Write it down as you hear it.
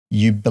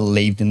you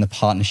believed in the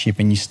partnership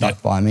and you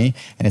stuck by me,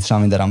 and it's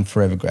something that I'm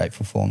forever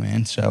grateful for,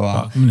 man. So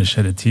I'm going to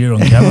shed a tear on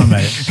camera,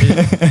 mate. Shit.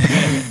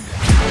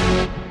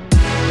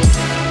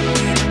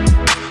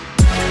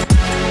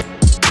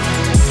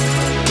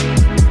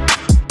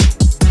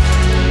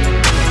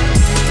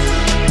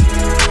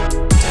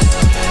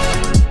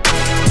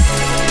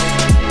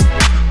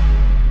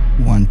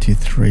 One, two,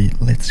 three,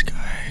 let's go.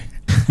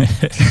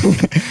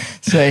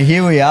 So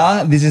here we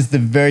are. This is the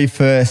very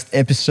first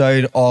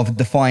episode of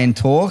Defiant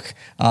Talk.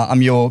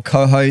 I'm your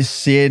co-host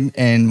Sid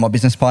and my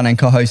business partner and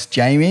co-host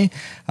Jamie.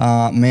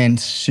 Man,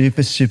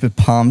 super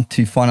pumped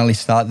to finally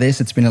start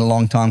this. It's been a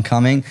long time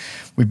coming.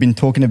 We've been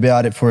talking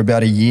about it for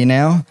about a year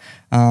now.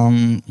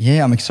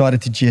 I'm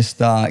excited to just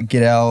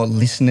get our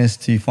listeners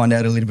to find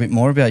out a little bit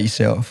more about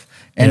yourself.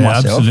 And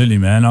myself. Absolutely,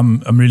 man.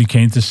 I'm really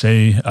keen to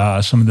see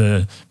some of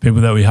the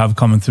people that we have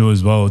coming through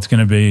as well. It's going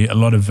to be a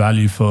lot of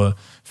value for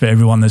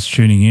everyone that's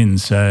tuning in.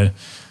 So,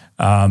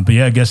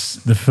 I guess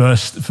the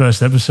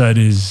first episode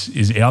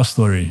is our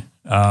story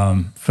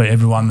for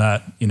everyone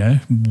that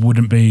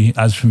wouldn't be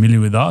as familiar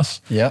with us.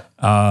 Yeah.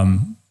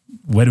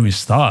 Where do we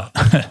start?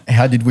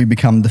 How did we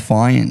become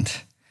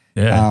Defiant?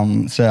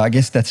 Yeah. So I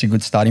guess that's a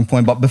good starting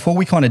point. But before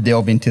we kind of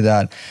delve into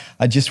that,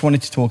 I just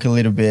wanted to talk a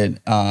little bit,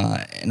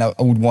 and I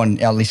would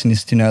want our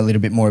listeners to know a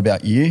little bit more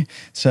about you.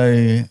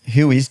 So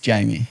who is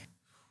Jamie?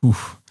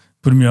 Oof,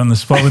 putting me on the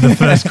spot with the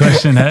first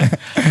question, hey?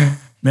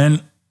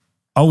 Man,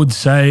 I would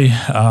say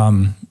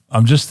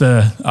I'm just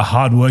a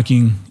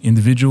hardworking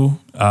individual.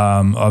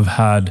 I've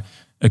had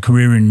a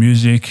career in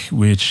music,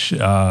 which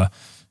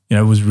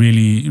was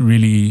really,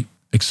 really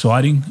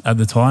exciting at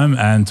the time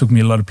and took me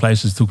a lot of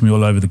places, took me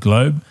all over the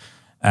globe.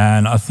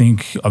 And I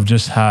think I've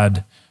just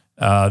had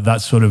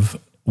that sort of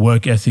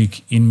work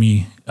ethic in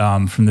me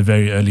from the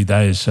very early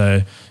days.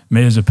 So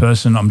me as a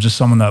person, I'm just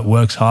someone that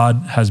works hard,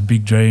 has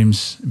big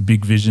dreams,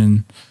 big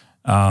vision,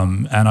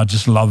 and I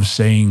just love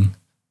seeing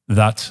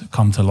that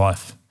come to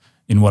life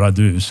in what I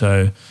do.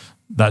 So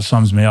that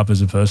sums me up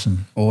as a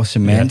person.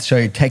 Awesome, man. Yeah.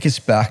 So take us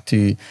back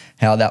to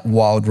how that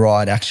wild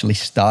ride actually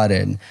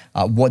started.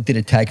 What did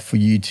it take for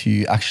you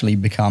to actually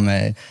become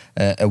a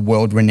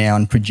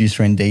world-renowned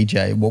producer and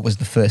DJ? What was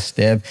the first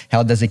step?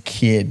 How does a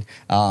kid,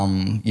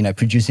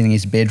 producing in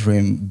his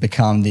bedroom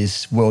become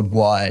this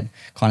worldwide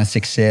kind of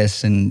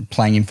success and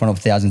playing in front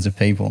of thousands of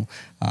people?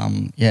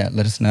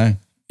 Let us know.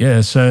 Yeah,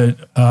 so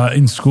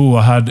in school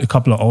I had a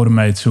couple of older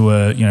mates who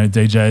were,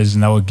 DJs,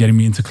 and they were getting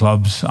me into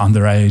clubs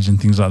underage and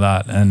things like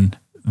that. And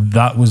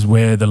that was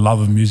where the love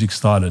of music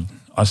started.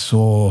 I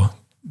saw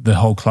the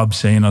whole club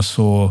scene. I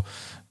saw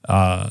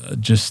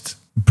just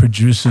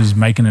producers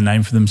making a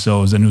name for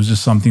themselves, and it was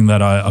just something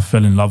that I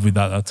fell in love with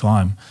at that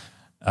time.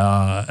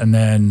 And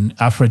then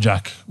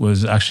Afrojack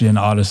was actually an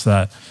artist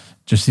that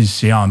just his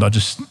sound,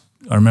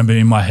 I remember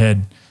in my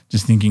head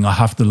just thinking, I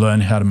have to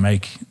learn how to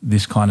make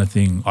this kind of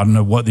thing. I don't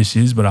know what this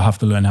is, but I have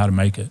to learn how to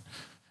make it.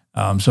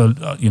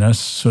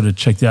 Sort of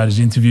checked out his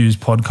interviews,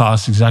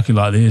 podcasts, exactly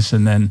like this.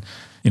 And then,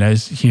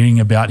 hearing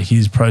about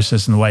his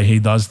process and the way he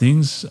does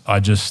things, I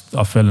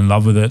fell in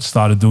love with it,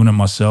 started doing it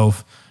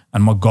myself.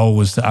 And my goal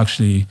was to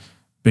actually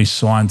be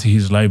signed to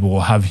his label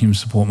or have him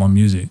support my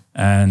music.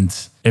 And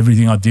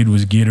everything I did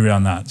was geared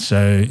around that.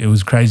 So it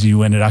was crazy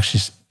when it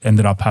actually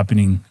ended up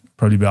happening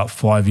probably about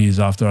 5 years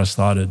after I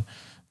started.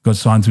 Got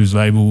signed to his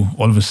label.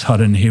 All of a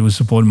sudden, he was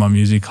supporting my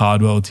music.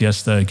 Hardwell,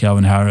 Tiesto,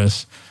 Calvin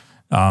Harris,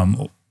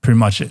 pretty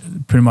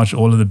much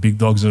all of the big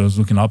dogs that I was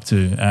looking up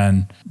to,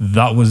 and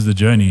that was the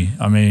journey.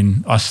 I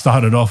mean, I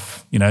started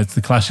off. It's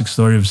the classic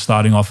story of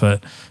starting off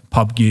at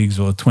pub gigs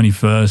or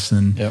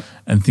 21st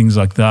and things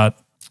like that.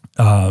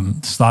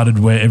 Started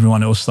where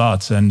everyone else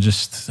starts, and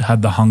just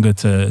had the hunger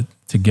to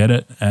get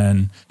it.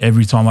 And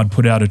every time I'd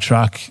put out a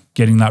track,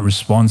 getting that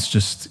response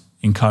just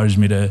encouraged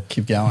me to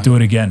keep going, do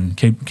it again,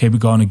 keep it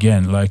going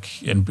again,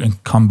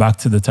 and come back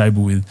to the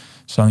table with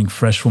something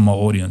fresh for my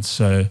audience.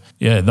 So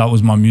that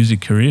was my music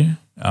career,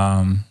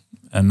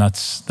 and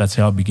that's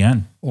how it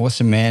began.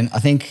 Awesome, man. I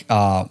think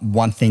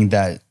one thing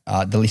that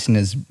the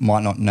listeners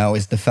might not know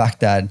is the fact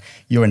that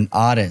you're an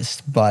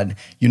artist, but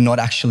you're not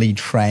actually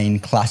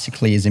trained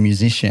classically as a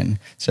musician.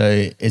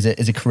 So is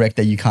it correct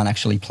that you can't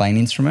actually play an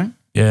instrument?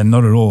 Yeah,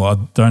 not at all. I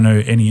don't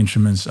know any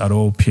instruments at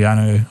all.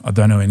 Piano, I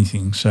don't know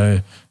anything.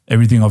 So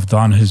everything I've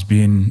done has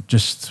been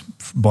just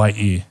by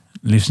ear,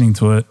 listening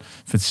to it.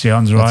 If it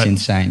sounds right, that's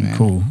insane, man.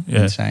 Cool.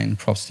 Yeah. Insane.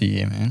 Props to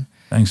you, man.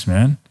 Thanks,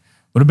 man.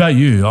 What about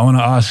you? I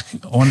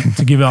want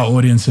to give our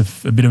audience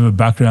a bit of a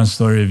background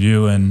story of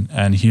you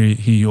and hear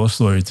your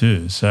story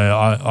too. So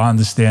I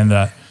understand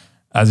that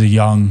as a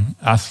young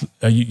athlete,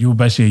 you were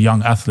basically a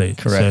young athlete.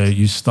 Correct. So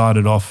you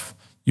started off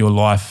your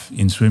life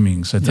in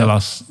swimming. So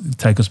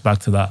take us back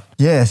to that.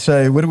 Yeah.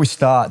 So where do we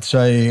start?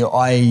 So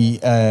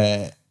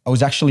I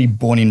was actually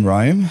born in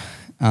Rome,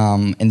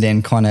 and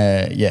then kind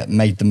of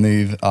made the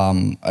move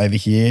over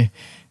here.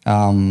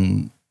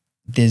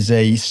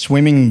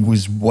 swimming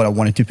was what I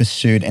wanted to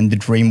pursue, and the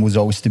dream was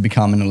always to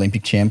become an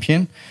Olympic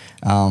champion.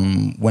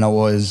 When I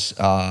was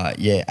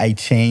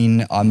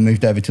 18, I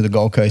moved over to the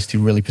Gold Coast to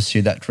really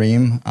pursue that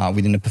dream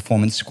within the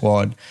performance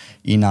squad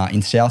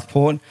in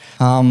Southport.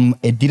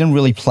 It didn't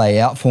really play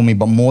out for me,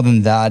 but more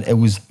than that, it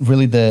was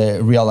really the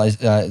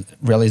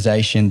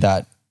realization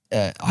that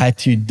I had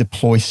to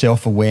deploy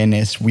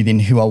self-awareness within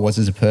who I was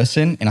as a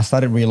person. And I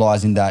started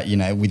realizing that,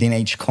 within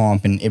each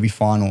comp and every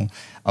final,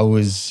 I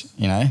was,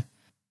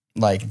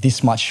 like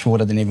this much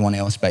shorter than everyone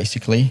else,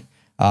 basically.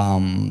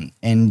 I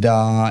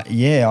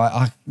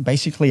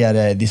basically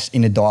had this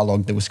inner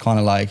dialogue that was kind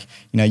of like,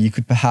 you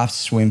could perhaps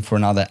swim for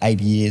another 8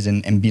 years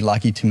and be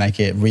lucky to make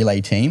a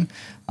relay team.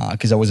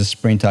 Because I was a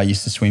sprinter, I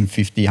used to swim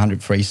 50, 100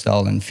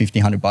 freestyle and 50,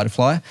 100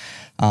 butterfly.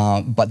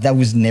 But that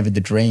was never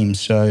the dream.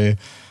 So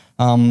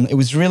it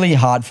was really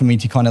hard for me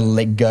to kind of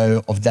let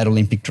go of that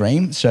Olympic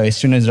dream. So as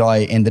soon as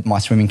I ended my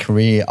swimming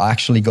career, I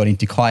actually got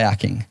into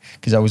kayaking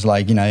because I was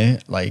like,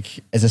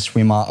 as a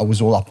swimmer, I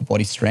was all upper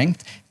body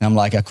strength. And I'm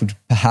like, I could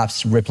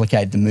perhaps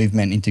replicate the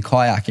movement into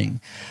kayaking.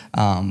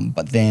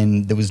 But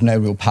then there was no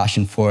real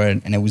passion for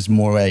it. And it was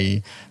more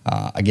a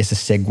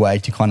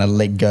segue to kind of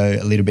let go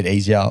a little bit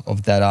easier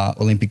of that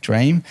Olympic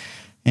dream.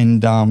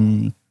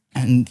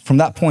 And from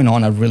that point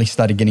on, I really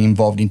started getting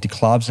involved into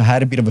clubs. I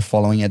had a bit of a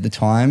following at the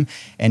time.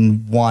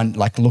 And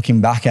looking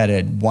back at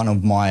it, one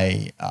of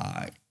my,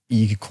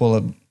 you could call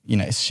it,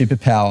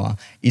 superpower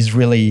is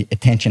really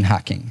attention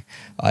hacking.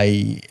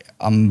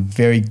 I'm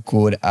very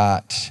good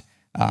at,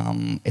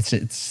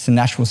 it's a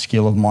natural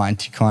skill of mine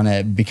to kind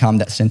of become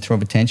that center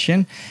of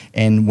attention.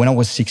 And when I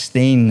was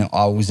 16,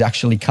 I was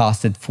actually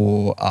casted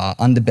for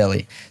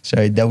Underbelly.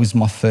 So that was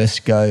my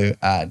first go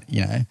at,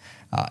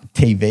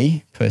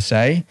 TV per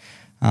se.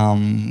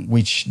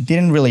 Which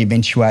didn't really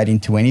eventuate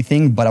into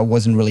anything, but I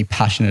wasn't really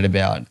passionate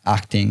about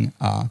acting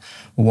or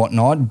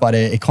whatnot. But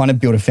it kind of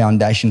built a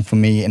foundation for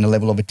me and a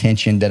level of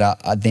attention that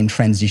I then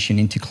transitioned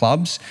into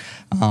clubs.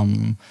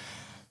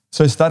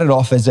 So I started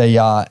off as a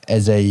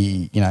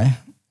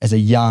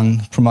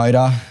young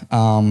promoter,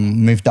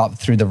 moved up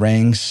through the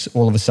ranks.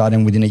 All of a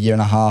sudden, within a year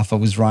and a half, I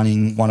was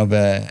running one of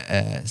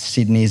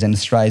Sydney's and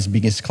Australia's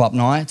biggest club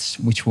nights,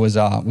 which was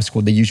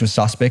called The Usual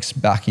Suspects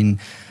back in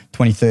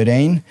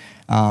 2013.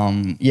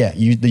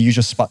 The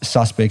Usual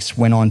Suspects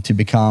went on to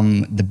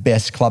become the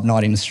best club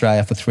night in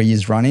Australia for 3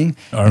 years running.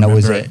 I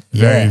remember it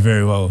very,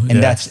 very well.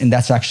 And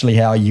that's actually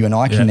how you and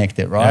I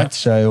connected, right? Yeah.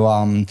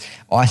 So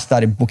I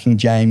started booking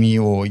Jamie,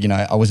 or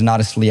I was an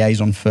artist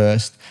liaison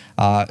first.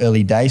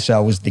 Early days, so I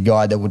was the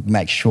guy that would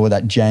make sure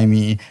that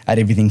Jamie had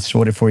everything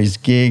sorted for his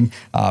gig.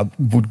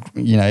 Would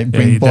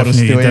bring bottles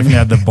to him. You definitely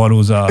had the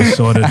bottles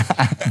sorted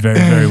very,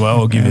 very well.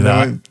 I'll give you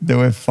that. There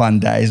were fun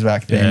days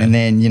back then, and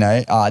then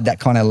that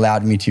kind of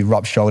allowed me to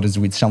rub shoulders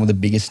with some of the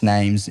biggest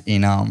names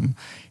in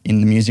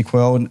the music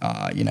world.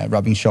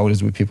 Rubbing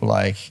shoulders with people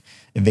like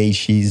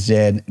Avicii,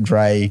 Zed,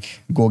 Drake,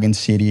 Gorgon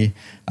City,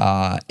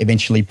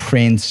 eventually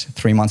Prince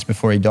 3 months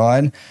before he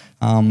died.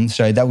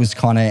 So that was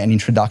kind of an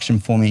introduction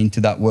for me into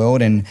that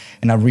world. And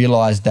I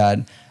realized that,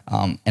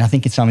 and I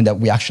think it's something that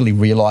we actually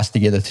realized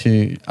together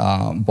too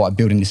by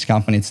building this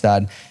company. It's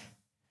that,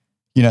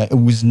 it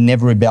was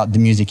never about the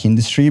music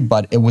industry,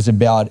 but it was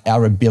about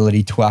our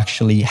ability to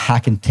actually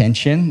hack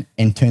attention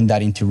and turn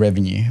that into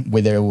revenue,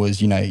 whether it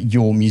was,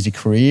 your music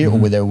career or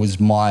whether it was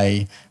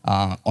my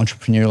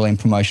entrepreneurial and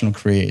promotional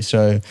career.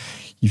 So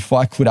if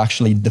I could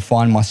actually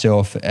define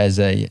myself as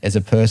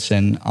a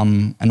person,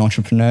 I'm an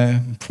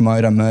entrepreneur,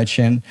 promoter,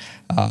 merchant.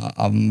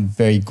 I'm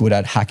very good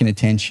at hacking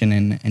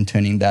attention and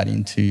turning that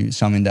into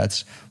something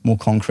that's more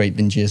concrete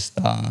than just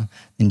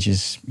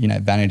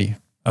vanity.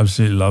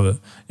 Absolutely love it.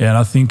 Yeah, and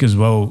I think as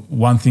well,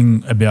 one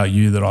thing about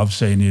you that I've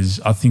seen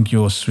is I think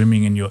your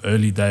swimming in your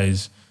early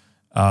days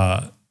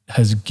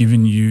has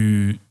given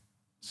you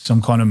some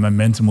kind of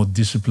momentum or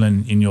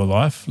discipline in your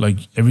life. Like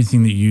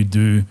everything that you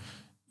do,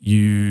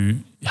 you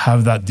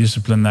have that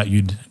discipline that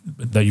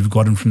you've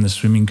gotten from the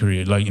swimming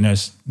career. Like,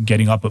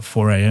 getting up at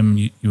 4 a.m,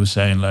 you were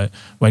saying, like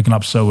waking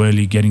up so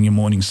early, getting your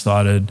morning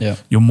started. Yeah.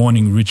 Your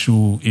morning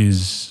ritual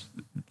is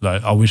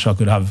like, I wish I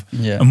could have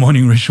a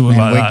morning ritual like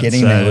that. We're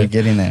getting there.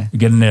 We're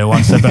getting there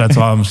one step at a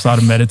time. I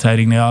started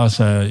meditating now.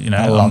 So,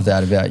 I love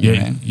that about you,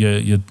 man.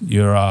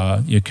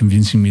 You're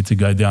convincing me to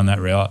go down that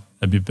route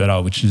a bit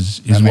better, which is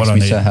what I need. That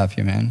makes me so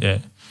happy, man. Yeah.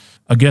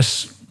 I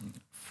guess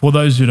for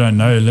those who don't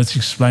know, let's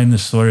explain the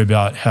story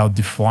about how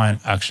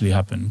Defiant actually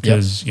happened.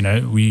 Because,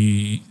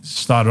 we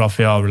started off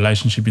our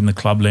relationship in the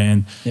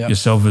clubland,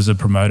 yourself as a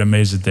promoter,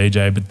 me as a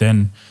DJ. But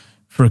then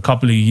for a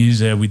couple of years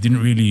there, we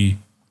didn't really,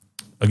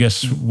 I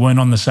guess, weren't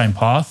on the same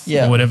path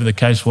or whatever the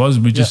case was.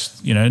 We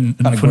just,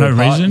 for no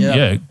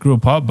reason, grew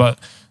apart, but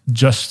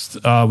just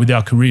with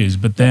our careers.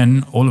 But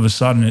then all of a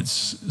sudden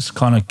it's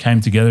kind of came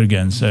together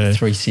again. So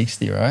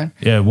 360, right?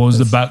 Yeah. What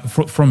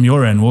was from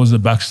your end, what was the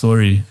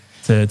backstory?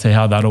 to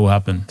how that all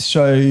happened?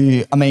 So,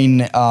 I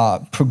mean,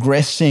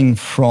 progressing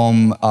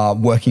from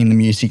working in the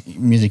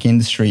music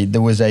industry,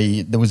 there was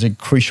a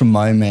crucial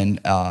moment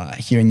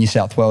here in New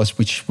South Wales,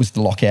 which was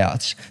the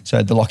lockouts.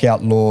 So the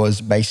lockout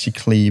laws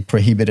basically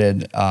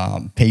prohibited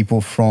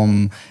people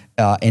from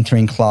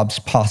entering clubs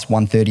past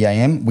 1:30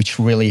 a.m., which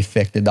really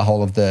affected the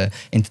whole of the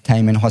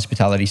entertainment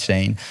hospitality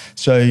scene.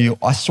 So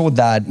I saw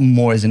that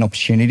more as an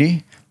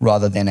opportunity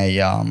rather than a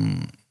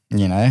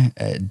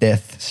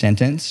death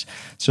sentence.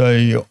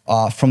 So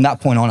from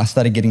that point on, I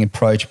started getting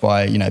approached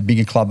by,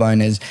 bigger club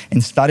owners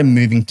and started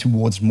moving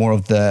towards more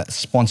of the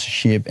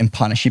sponsorship and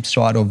partnership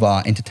side of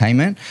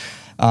entertainment.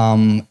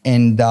 I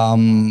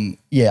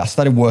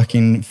started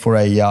working for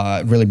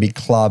a really big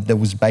club that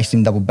was based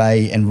in Double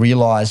Bay and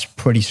realized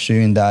pretty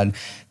soon that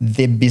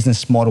their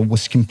business model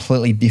was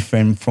completely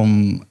different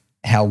from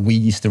how we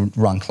used to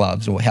run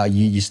clubs or how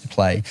you used to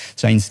play.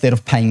 So instead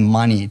of paying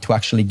money to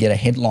actually get a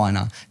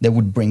headliner that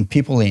would bring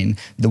people in,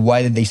 the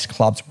way that these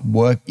clubs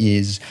work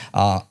is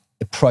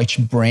approach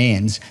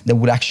brands that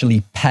would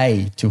actually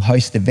pay to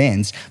host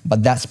events,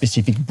 but that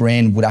specific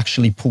brand would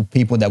actually pull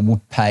people that would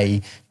pay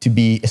to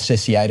be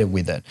associated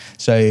with it.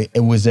 So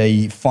it was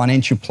a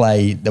financial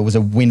play that was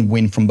a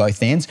win-win from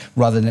both ends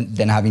rather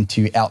than having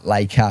to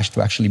outlay cash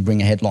to actually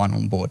bring a headline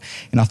on board.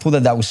 And I thought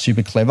that was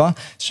super clever.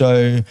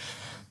 So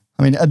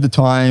I mean, at the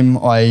time,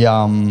 I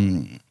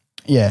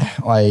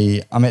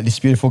met this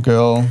beautiful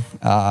girl,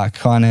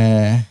 kind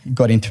of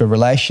got into a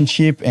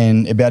relationship,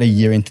 and about a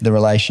year into the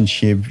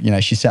relationship,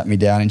 she sat me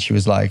down and she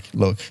was like,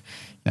 look,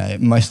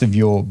 most of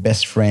your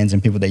best friends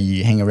and people that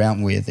you hang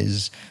around with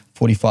is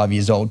 45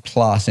 years old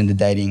plus and they're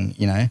dating,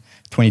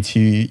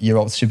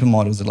 22-year-old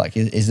supermodels. Like,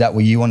 is that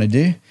what you want to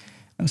do?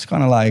 I was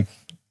kind of like,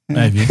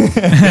 maybe.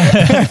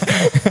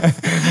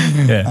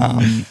 Yeah.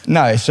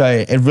 No, so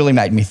it really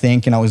made me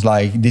think, and I was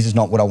like, this is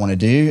not what I want to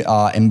do.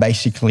 And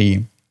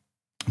basically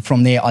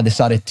from there, I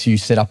decided to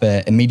set up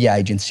a media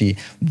agency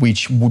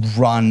which would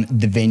run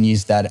the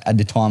venues that at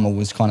the time I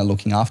was kind of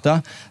looking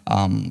after,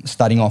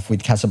 starting off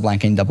with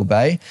Casablanca in Double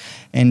Bay.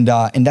 And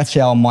that's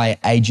how my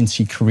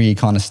agency career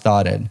kind of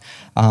started.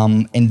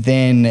 And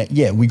then,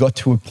 we got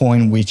to a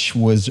point which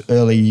was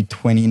early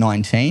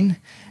 2019.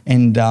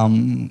 And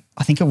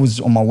I think I was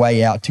on my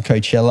way out to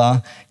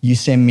Coachella. You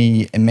sent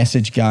me a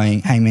message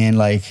going, hey man,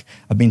 like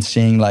I've been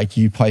seeing like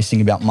you posting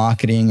about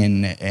marketing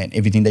and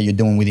everything that you're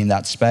doing within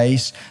that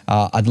space.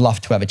 I'd love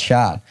to have a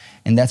chat.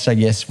 And that's, I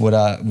guess, what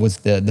was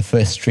the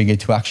first trigger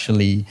to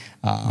actually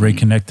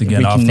reconnect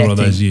again after all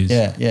those years.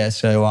 Yeah.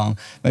 So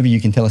maybe you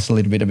can tell us a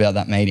little bit about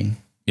that meeting.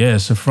 Yeah,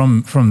 so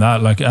from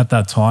that, like at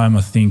that time,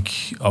 I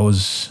think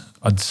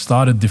I'd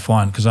started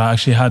Defiant because I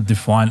actually had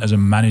Defiant as a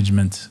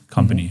management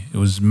company. Mm-hmm. It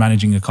was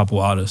managing a couple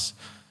artists.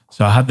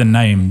 So I had the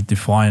name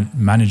Defiant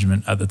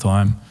Management at the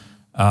time.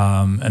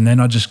 And then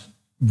I just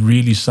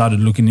really started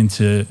looking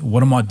into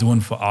what am I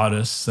doing for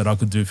artists that I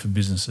could do for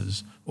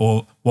businesses?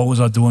 Or what was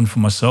I doing for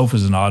myself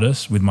as an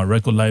artist with my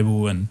record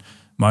label and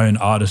my own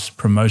artist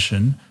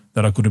promotion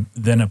that I could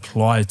then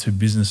apply to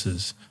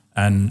businesses?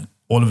 And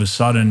all of a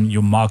sudden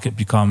your market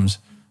becomes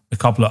a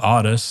couple of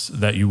artists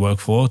that you work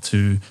for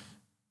to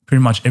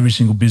pretty much every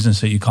single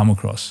business that you come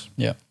across.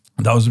 Yeah.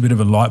 That was a bit of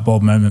a light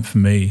bulb moment for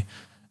me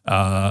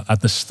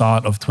at the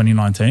start of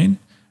 2019,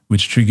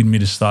 which triggered me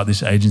to start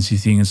this agency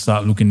thing and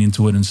start looking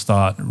into it and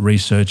start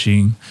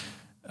researching.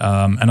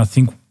 And I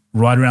think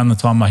right around the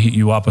time I hit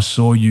you up, I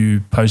saw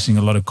you posting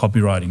a lot of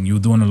copywriting. You were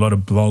doing a lot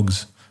of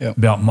blogs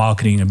about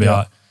marketing,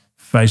 about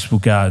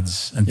Facebook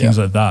ads and things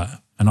like that.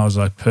 And I was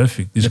like,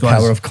 perfect. The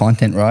power of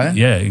content, right?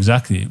 Yeah,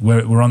 exactly.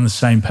 We're on the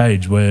same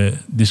page where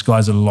this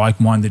guy's a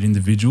like-minded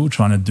individual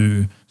trying to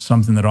do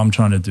something that I'm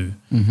trying to do.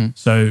 Mm-hmm.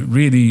 So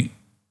really,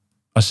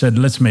 I said,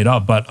 let's meet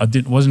up, but I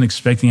wasn't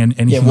expecting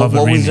anything of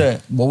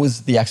it. What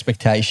was the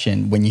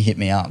expectation when you hit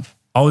me up?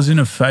 I was in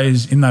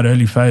that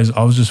early phase,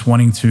 I was just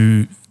wanting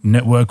to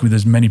network with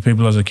as many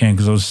people as I can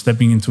because I was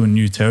stepping into a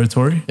new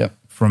territory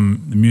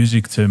from the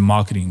music to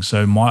marketing.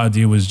 So my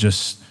idea was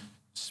just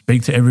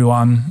speak to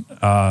everyone,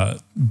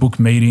 book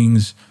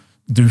meetings,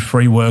 do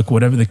free work,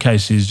 whatever the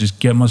case is, just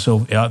get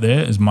myself out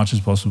there as much as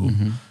possible.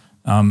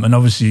 Mm-hmm. And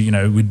obviously,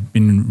 we'd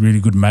been really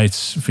good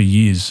mates for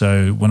years.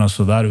 So when I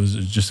saw that, it was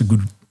just a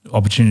good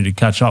opportunity to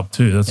catch up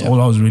too. That's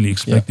all I was really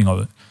expecting of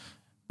it.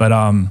 But,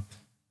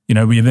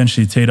 we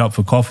eventually teed up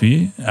for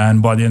coffee,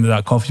 and by the end of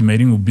that coffee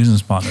meeting, we were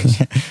business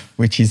partners.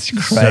 Which is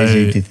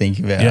crazy to think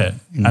about. Yeah,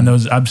 and there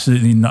was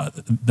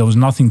there was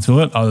nothing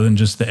to it other than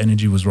just the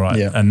energy was right.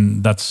 Yeah.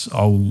 And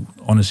I'll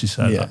honestly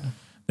say that.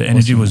 The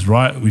energy was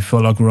right. We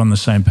felt like we were on the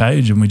same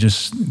page and we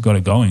just got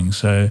it going.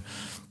 So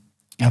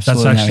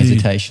absolutely that's actually, no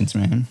hesitations,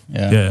 man.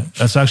 Yeah,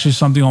 that's actually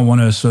something I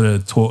want to sort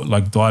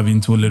of dive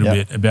into a little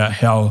bit about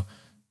how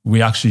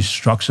we actually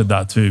structured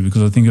that too,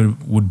 because I think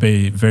it would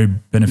be very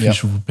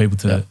beneficial for people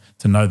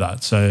to know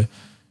that. So,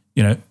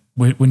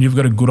 when you've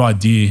got a good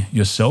idea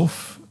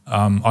yourself,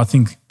 I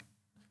think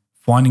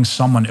finding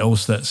someone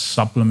else that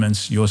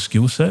supplements your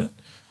skill set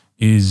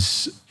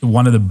is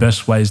one of the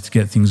best ways to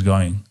get things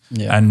going.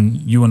 Yeah. And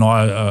you and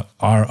I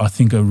are, I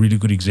think, a really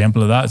good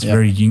example of that. It's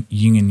very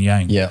yin and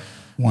yang. Yeah.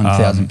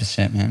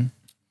 1,000%, man.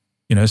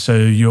 You know, so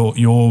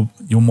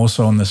you're more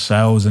so on the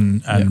sales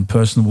and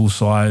personable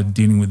side,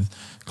 dealing with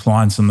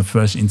clients on the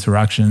first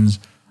interactions.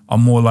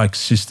 I'm more like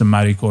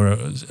systematic or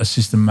a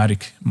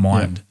systematic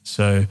mind. Yeah.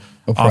 So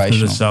after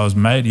the sales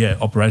made,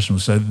 operational.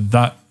 So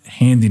that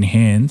hand in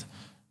hand,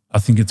 I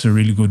think it's a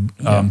really good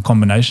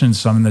combination,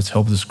 something that's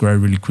helped us grow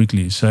really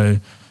quickly. So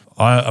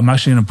I'm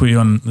actually going to put you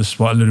on the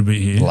spot a little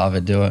bit here. Love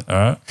it, do it. All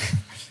right.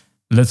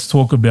 Let's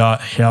talk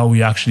about how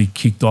we actually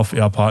kicked off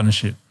our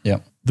partnership. Yeah.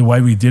 The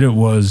way we did it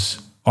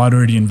was I'd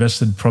already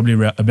invested probably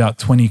about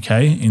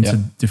 20K into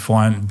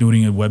Defiant,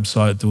 building a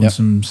website, doing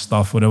some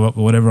stuff,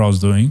 whatever I was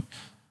doing.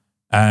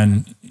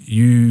 And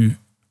you,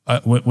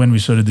 when we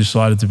sort of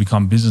decided to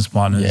become business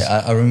partners.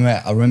 Yeah,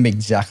 I remember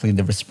exactly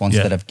the response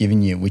that I've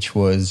given you, which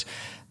was,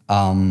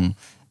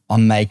 I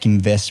make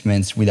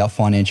investments without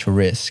financial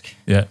risk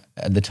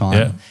at the time.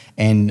 Yeah.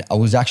 And I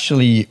was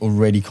actually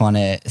already kind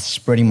of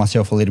spreading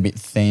myself a little bit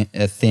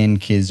thin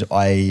because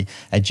I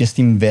just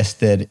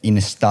invested in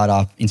a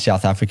startup in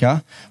South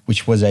Africa,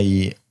 which was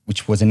an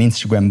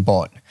Instagram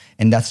bot.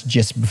 And that's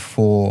just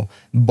before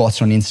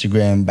bots on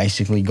Instagram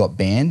basically got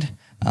banned.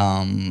 So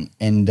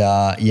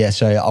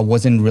I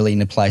wasn't really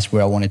in a place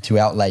where I wanted to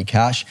outlay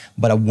cash,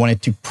 but I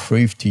wanted to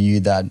prove to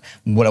you that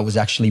what I was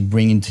actually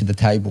bringing to the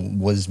table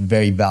was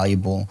very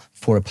valuable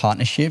for a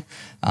partnership.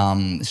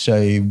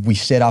 So we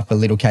set up a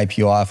little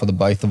KPI for the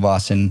both of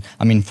us. And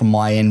I mean, from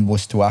my end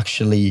was to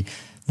actually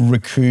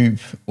recoup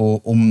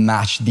or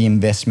match the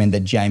investment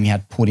that Jamie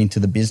had put into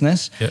the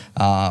business,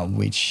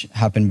 which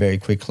happened very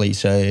quickly.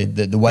 So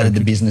the way that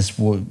the business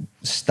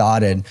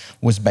started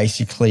was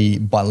basically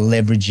by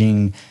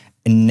leveraging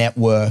a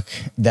network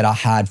that I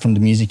had from the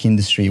music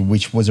industry,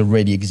 which was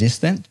already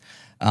existent.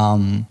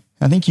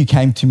 I think you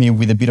came to me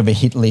with a bit of a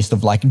hit list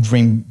of like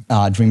dream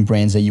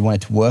brands that you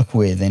wanted to work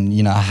with. And,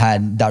 you know, I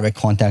had direct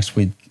contacts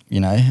with,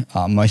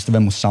 most of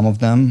them or some of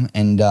them.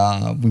 And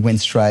we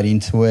went straight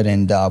into it,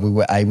 and we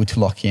were able to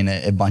lock in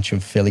a bunch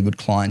of fairly good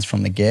clients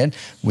from the get,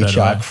 which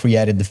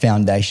created the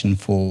foundation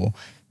for,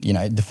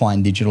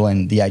 Defiant Digital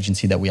and the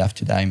agency that we have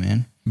today,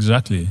 man.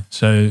 Exactly.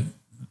 So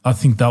I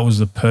think that was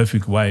the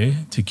perfect way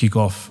to kick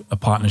off a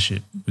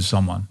partnership with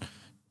someone.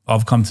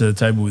 I've come to the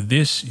table with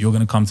this, you're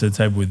going to come to the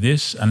table with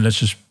this, and let's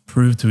just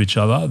prove to each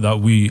other that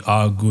we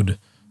are good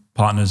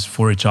partners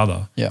for each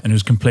other. Yeah. And it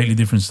was completely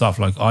different stuff.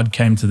 Like I'd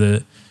came to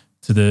the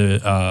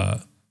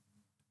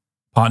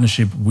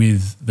partnership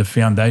with the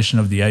foundation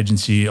of the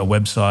agency, a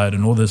website,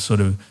 and all this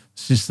sort of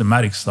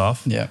systematic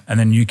stuff. Yeah. And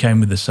then you came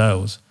with the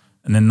sales.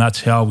 And then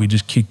that's how we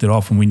just kicked it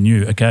off, and we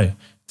knew, okay,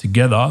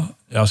 together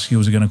our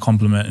skills are going to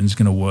complement and it's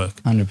going to work.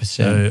 100%.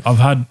 So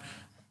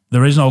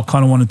the reason I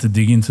kind of wanted to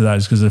dig into that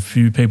is because a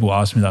few people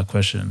asked me that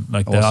question.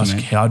 Like they ask,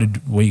 how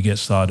did we get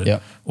started?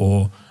 Yep.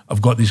 Or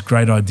I've got this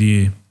great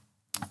idea.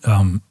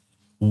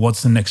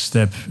 What's the next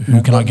step?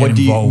 Who can I get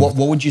involved?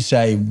 What would you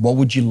say, what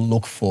would you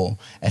look for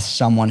as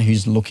someone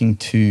who's looking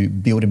to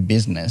build a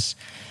business,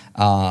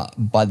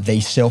 but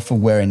they're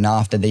self-aware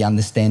enough that they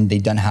understand they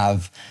don't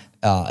have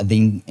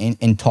the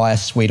entire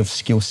suite of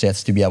skill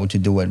sets to be able to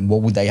do it?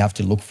 What would they have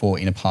to look for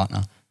in a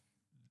partner?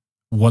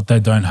 What they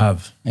don't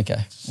have.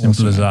 Okay.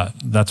 Simple as that.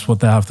 That's what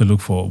they have to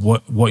look for.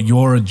 What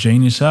you're a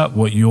genius at,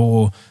 what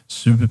your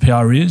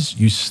superpower is,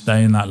 you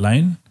stay in that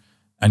lane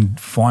and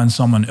find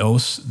someone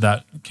else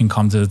that can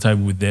come to the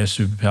table with their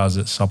superpowers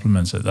that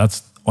supplements it.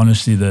 That's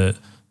honestly the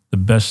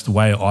best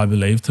way, I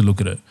believe, to look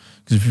at it.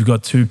 Because if you've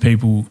got two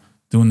people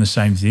doing the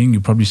same thing,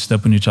 you probably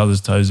step on each other's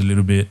toes a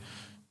little bit.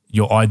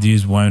 Your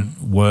ideas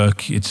won't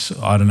work.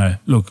 I don't know.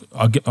 Look,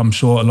 I'm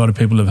sure a lot of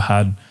people have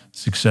had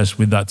success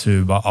with that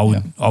too, but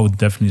I would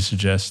definitely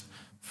suggest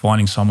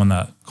finding someone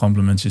that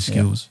complements your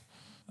skills.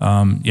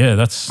 I'm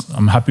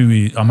happy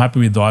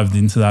we dived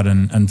into that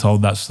and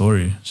told that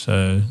story.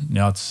 So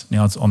now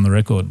it's on the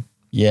record.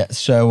 Yeah.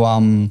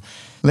 So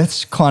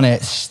let's kind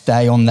of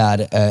stay on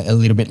that a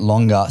little bit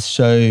longer.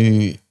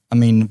 So I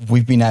mean,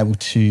 we've been able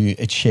to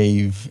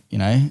achieve,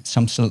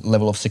 some sort of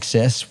level of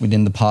success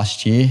within the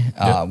past year.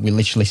 We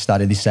literally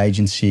started this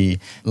agency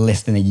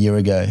less than a year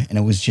ago, and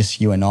it was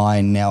just you and I,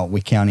 and now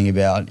we're counting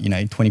about,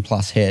 20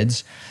 plus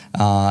heads.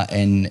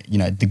 And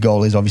the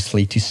goal is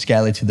obviously to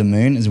scale it to the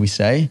moon, as we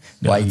say.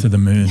 To the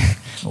moon.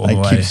 All the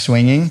way. Keep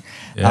swinging.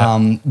 Yeah.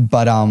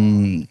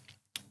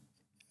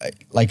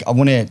 I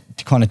wanted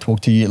to kind of talk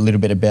to you a little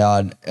bit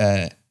about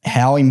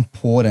how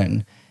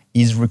important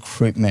is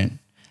recruitment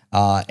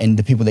and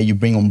the people that you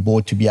bring on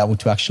board to be able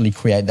to actually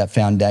create that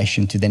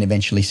foundation to then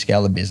eventually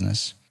scale a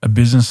business. A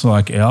business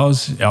like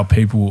ours, our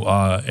people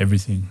are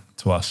everything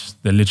to us.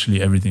 They're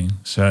literally everything.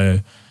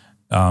 So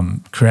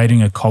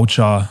creating a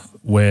culture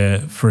where,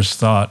 for a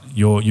start,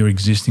 your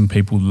existing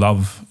people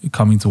love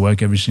coming to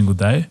work every single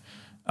day,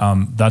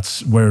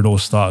 that's where it all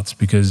starts.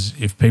 Because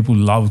if people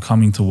love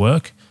coming to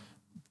work,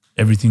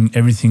 everything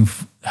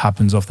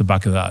happens off the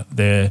back of that.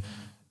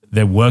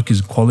 Their work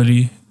is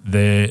quality.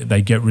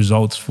 They get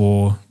results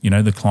for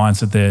the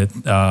clients that they're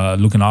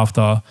looking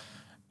after,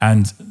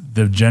 and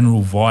the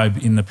general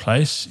vibe in the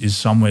place is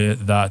somewhere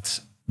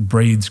that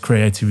breeds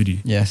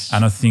creativity. Yes.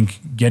 And I think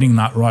getting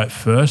that right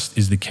first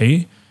is the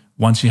key.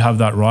 Once you have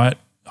that right,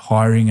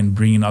 hiring and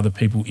bringing other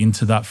people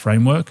into that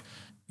framework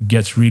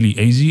gets really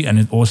easy. And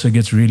it also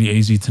gets really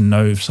easy to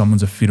know if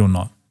someone's a fit or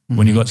not.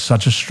 When you've got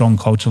such a strong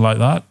culture like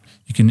that,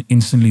 you can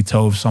instantly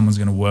tell if someone's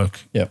going to work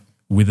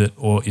with it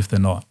or if they're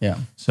not. Yeah.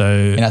 So,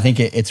 and I think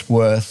it's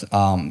worth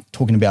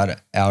talking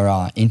about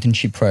our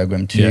internship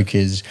program too,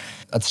 because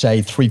I'd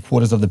say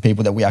 3/4 of the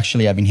people that we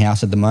actually have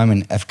in-house at the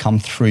moment have come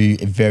through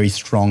a very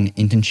strong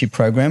internship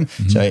program.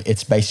 So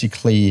it's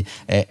basically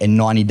a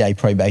 90-day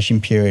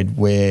probation period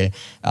where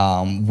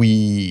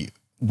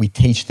we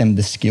teach them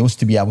the skills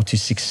to be able to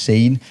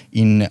succeed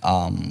in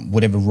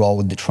whatever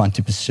role they're trying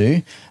to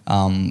pursue.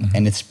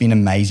 And it's been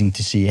amazing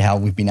to see how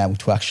we've been able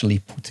to actually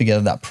put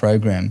together that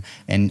program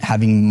and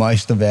having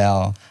most of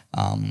our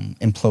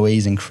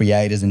employees and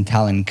creators and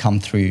talent come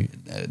through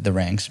the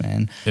ranks,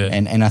 man. Yeah.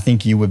 And I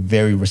think you were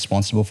very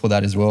responsible for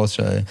that as well.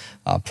 So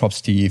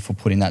props to you for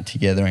putting that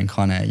together and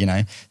kind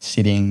of,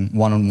 sitting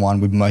one-on-one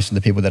with most of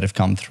the people that have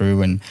come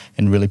through and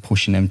really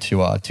pushing them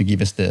to give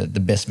us the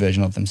best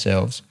version of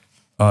themselves.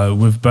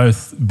 We've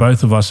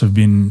both of us have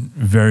been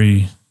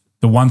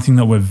the one thing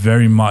that we're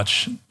very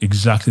much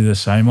exactly the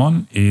same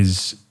on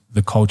is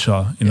the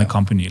culture in the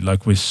company.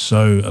 Like we're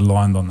so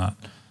aligned on that.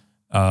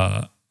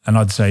 And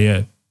I'd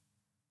say,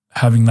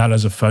 having that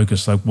as a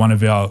focus, like one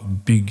of our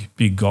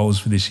big goals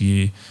for this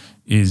year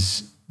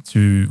is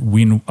to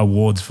win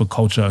awards for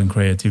culture and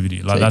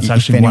creativity. Like so that's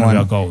actually one of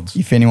our goals.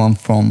 If anyone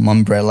from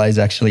Mumbrella is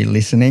actually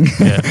listening,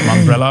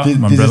 Mumbrella,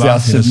 this is our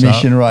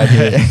submission right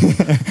here.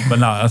 But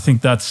no, I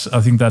think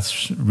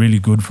that's really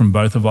good from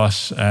both of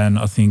us, and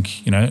I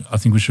think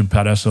we should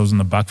pat ourselves on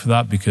the back for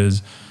that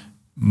because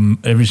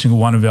every single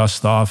one of our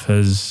staff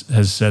has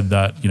said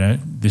that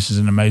this is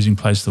an amazing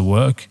place to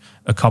work.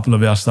 A couple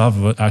of our staff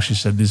have actually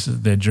said this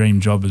is their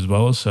dream job as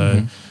well.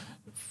 So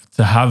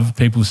to have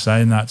people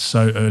saying that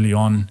so early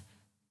on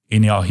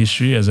in our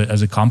history as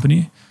a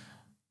company,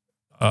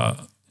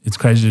 it's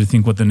crazy to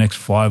think what the next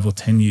 5 or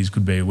 10 years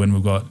could be when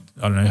we've got,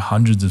 I don't know,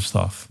 hundreds of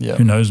stuff. Yeah.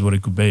 Who knows what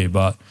it could be,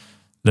 but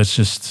let's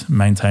just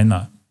maintain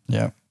that.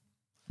 Yeah.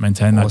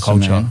 Maintain that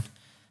culture.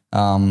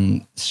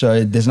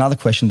 So there's another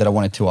question that I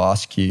wanted to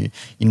ask you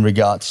in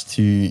regards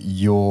to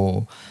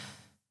your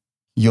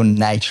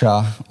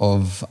nature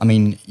of,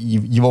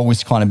 you've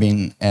always kind of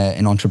been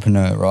an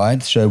entrepreneur,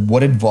 right? So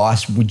what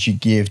advice would you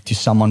give to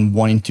someone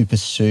wanting to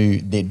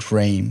pursue their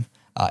dream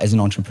as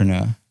an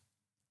entrepreneur?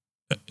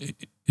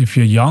 If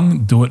you're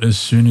young, do it as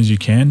soon as you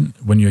can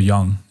when you're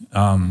young.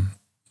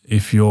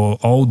 If you're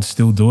old,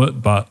 still do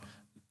it. But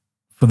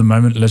for the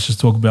moment, let's just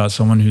talk about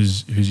someone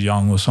who's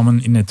young or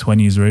someone in their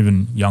 20s or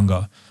even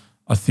younger.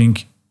 I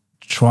think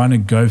trying to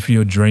go for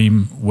your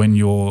dream when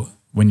you're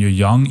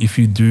young, if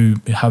you do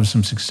have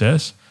some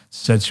success,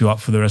 sets you up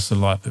for the rest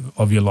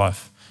of your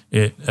life.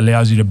 It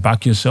allows you to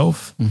back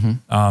yourself.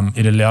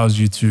 It allows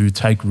you to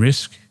take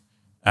risk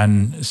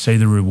and see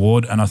the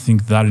reward. And I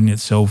think that in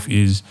itself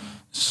is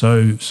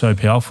so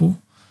powerful.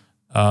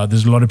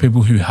 There's a lot of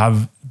people who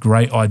have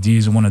great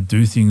ideas and want to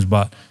do things,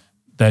 but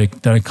they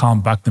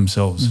can't back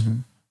themselves.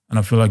 And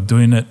I feel like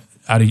doing it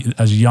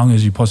as young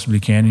as you possibly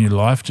can in your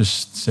life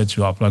just sets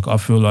you up. Like I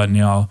feel like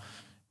now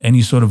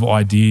any sort of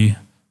idea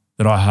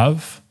that I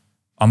have,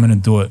 I'm going to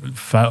do it.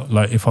 Fail,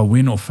 like if I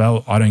win or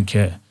fail, I don't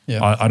care.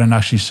 Yeah. I don't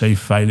actually see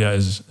failure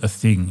as a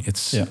thing.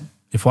 It's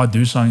if I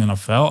do something and I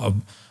fail,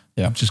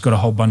 I've just got a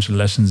whole bunch of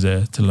lessons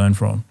there to learn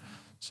from.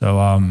 So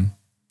I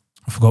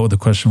forgot what the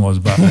question was,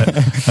 but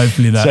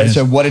hopefully that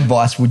So what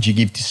advice would you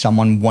give to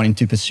someone wanting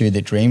to pursue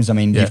their dreams?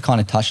 You've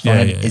kind of touched on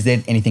it. Yeah. Is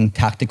there anything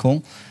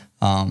tactical?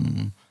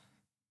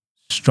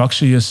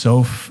 Structure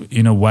yourself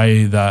in a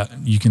way that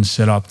you can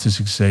set up to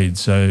succeed.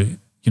 So,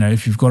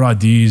 if you've got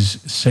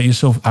ideas, set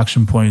yourself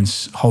action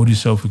points, hold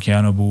yourself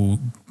accountable,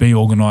 be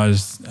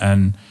organized,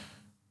 and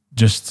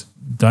just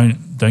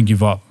don't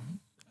give up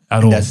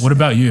at all. What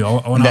about you?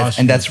 I want to ask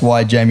you. And that's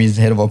why Jamie's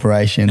head of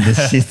operation. The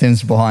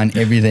systems behind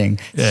everything.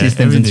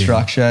 Systems and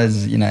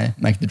structures,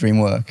 make the dream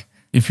work.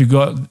 If you've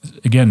got,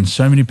 again,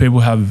 so many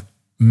people have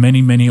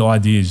many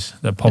ideas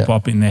that pop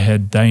up in their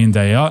head day in,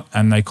 day out,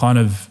 and they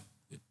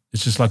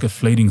it's just like a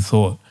fleeting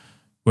thought.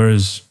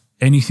 Whereas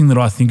anything that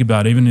I think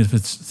about, even if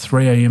it's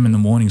 3 a.m. in the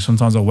morning,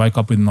 sometimes I wake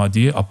up with an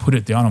idea, I put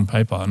it down on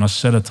paper and I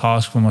set a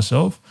task for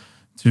myself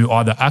to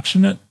either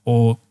action it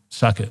or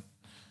sack it.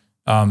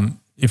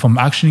 If I'm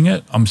actioning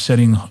it, I'm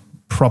setting a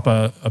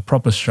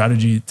proper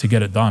strategy to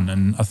get it done.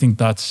 And I think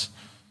that's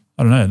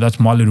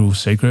my little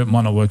secret. It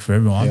might not work for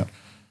everyone. Yeah.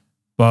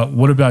 But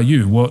what about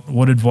you?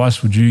 What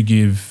advice would you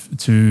give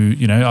to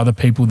other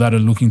people that are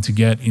looking to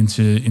get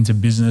into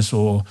business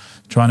or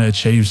trying to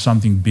achieve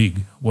something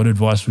big? What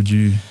advice would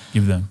you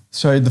give them?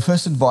 So the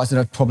first advice that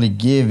I'd probably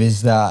give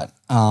is that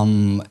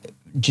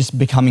just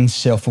becoming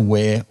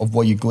self-aware of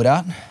what you're good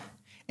at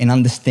and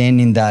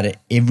understanding that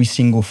every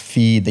single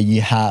fear that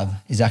you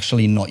have is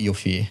actually not your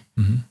fear.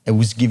 It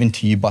was given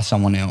to you by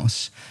someone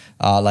else.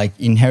 Like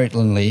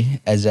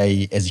inherently as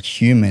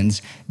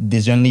humans,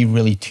 there's only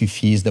really 2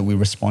 fears that we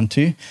respond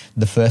to.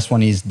 The first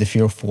one is the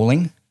fear of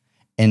falling,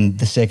 And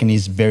the second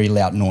is very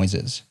loud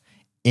noises.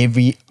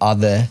 Every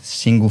other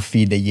single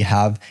fear that you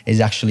have is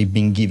actually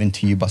being given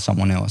to you by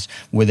someone else,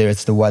 whether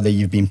it's the way that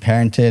you've been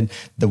parented,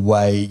 the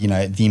way,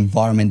 the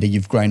environment that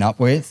you've grown up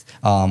with,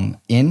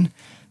 in.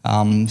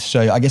 So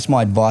I guess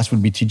my advice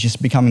would be to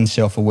just becoming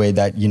self-aware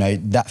that,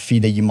 that fear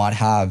that you might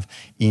have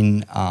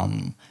in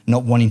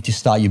not wanting to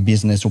start your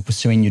business or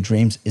pursuing your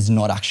dreams is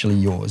not actually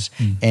yours.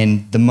 And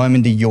the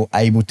moment that you're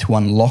able to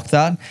unlock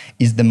that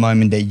is the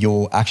moment that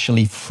you're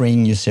actually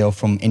freeing yourself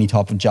from any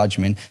type of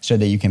judgment so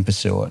that you can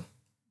pursue it.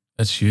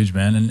 That's huge,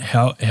 man. And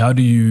how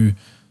do you,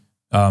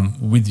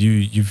 with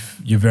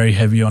you're very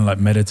heavy on like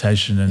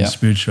meditation and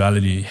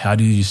spirituality. How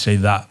do you see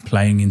that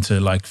playing into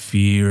like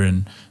fear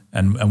and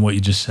what you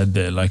just said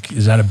there? Like,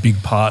 is that a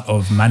big part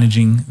of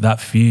managing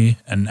that fear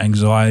and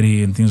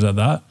anxiety and things like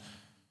that?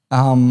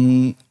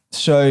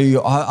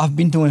 So I've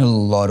been doing a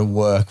lot of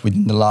work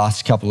within the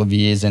last couple of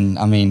years, and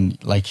I mean,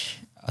 like,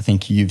 I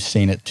think you've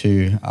seen it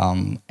too.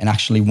 And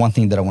actually, one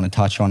thing that I want to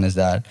touch on is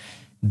that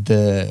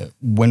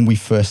when we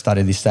first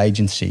started this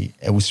agency,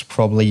 it was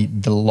probably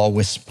the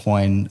lowest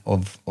point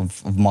of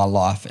my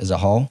life as a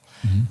whole.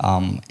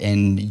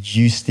 And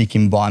you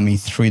sticking by me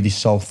through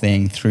this whole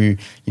thing, through,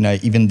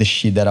 even the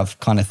shit that I've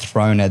kind of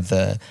thrown at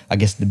the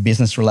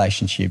business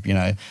relationship,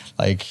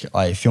 like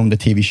I filmed a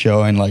TV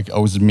show and like I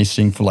was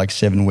missing for like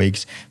 7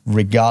 weeks.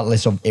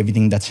 Regardless of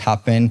everything that's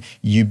happened,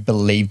 you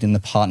believed in the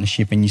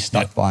partnership and you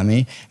stuck by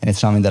me. And it's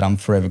something that I'm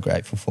forever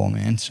grateful for,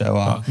 man. So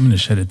I'm going to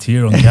shed a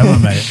tear on camera,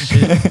 mate.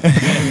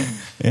 Shit.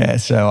 Yeah,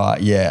 so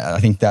I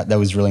think that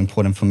was really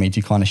important for me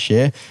to kind of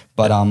share.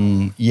 But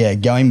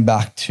going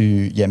back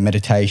to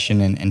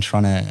meditation and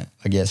trying to,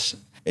 I guess,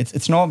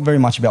 it's not very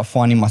much about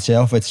finding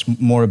myself. It's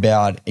more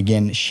about,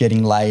 again,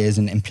 shedding layers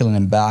and peeling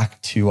them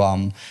back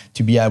to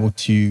be able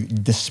to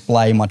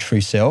display my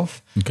true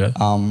self. Okay.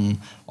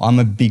 I'm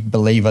a big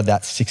believer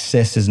that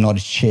success is not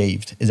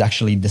achieved, is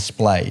actually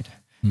displayed.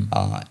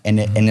 And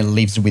it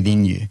lives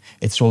within you.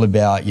 It's all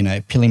about,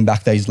 peeling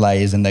back those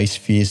layers and those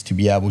fears to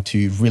be able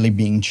to really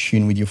be in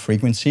tune with your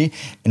frequency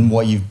and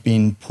what you've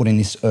been put in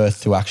this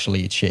earth to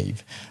actually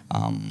achieve.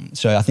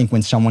 So I think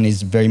when someone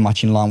is very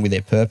much in line with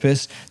their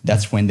purpose,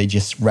 that's when they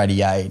just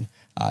radiate,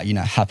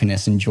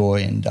 happiness and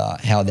joy and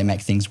how they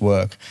make things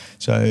work.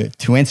 So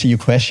to answer your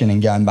question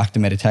and going back to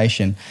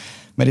meditation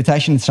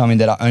is something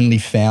that I only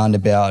found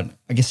about,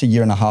 I guess, 1.5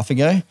 years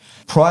ago.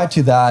 Prior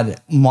to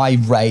that, my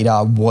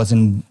radar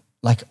wasn't,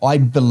 like, I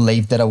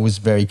believed that I was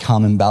very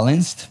calm and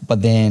balanced,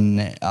 but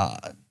then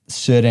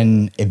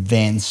certain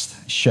events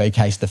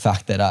showcased the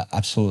fact that I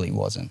absolutely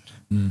wasn't,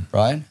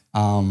 right?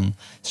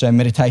 So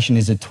meditation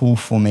is a tool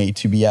for me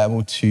to be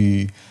able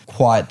to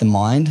quiet the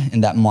mind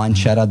and that mind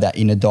chatter, that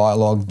inner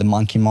dialogue, the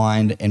monkey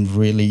mind, and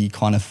really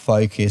kind of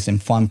focus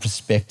and find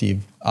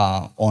perspective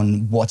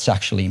on what's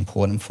actually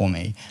important for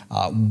me.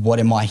 What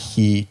am I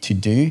here to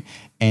do?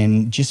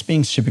 And just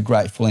being super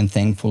grateful and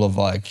thankful of,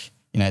 like,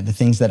 the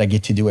things that I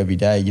get to do every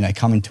day,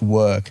 coming to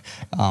work,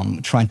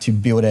 trying to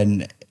build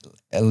a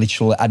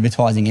literal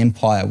advertising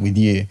empire with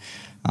you.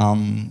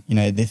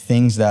 The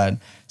things that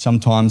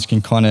sometimes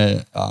can kind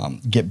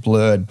of get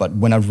blurred, but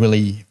when I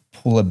really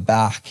pull it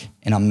back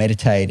and I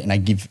meditate and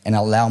I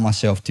allow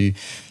myself to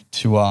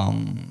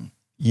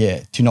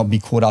not be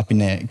caught up in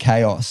the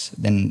chaos,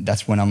 then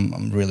that's when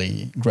I'm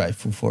really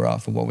grateful for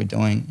what we're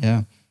doing.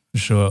 Yeah. For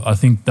sure. I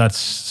think that's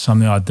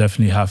something I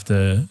definitely have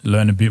to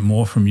learn a bit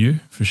more from you,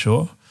 for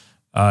sure.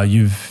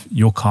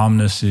 Your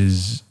calmness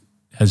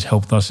has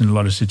helped us in a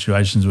lot of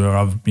situations where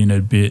I've been a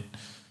bit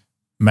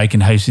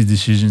making hasty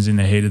decisions in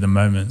the heat of the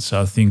moment.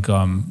 So I think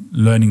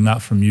learning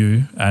that from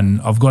you, and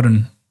I'm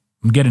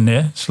getting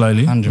there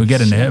slowly. 100%. We're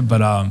getting there,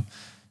 but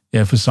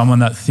for someone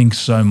that thinks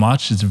so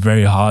much, it's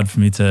very hard for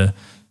me to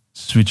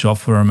switch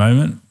off for a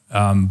moment.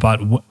 But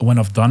when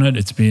I've done it,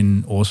 it's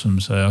been awesome.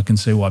 So I can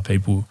see why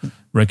people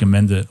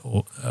recommend it,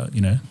 all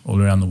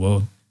around the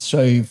world.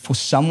 So for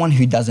someone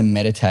who doesn't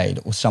meditate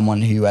or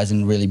someone who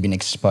hasn't really been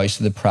exposed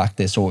to the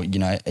practice, or,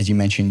 as you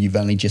mentioned, you've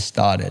only just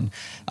started,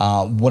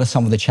 what are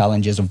some of the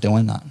challenges of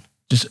doing that?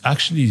 Just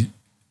actually,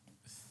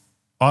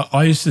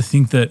 I used to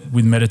think that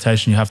with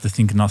meditation, you have to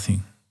think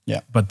nothing.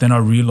 Yeah. But then I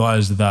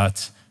realized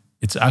that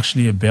it's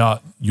actually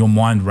about your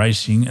mind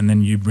racing and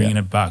then you bringing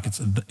it back.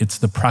 It's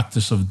the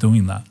practice of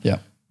doing that. Yeah.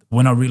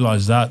 When I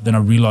realized that, then I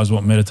realized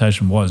what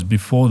meditation was.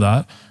 Before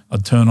that,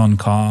 I'd turn on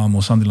Calm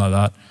or something like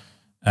that,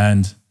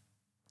 and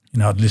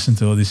I'd listen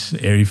to all this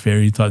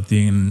airy-fairy type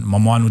thing and my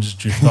mind would just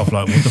drift off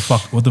like,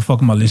 what the fuck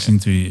am I listening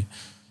to here?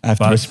 I have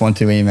to respond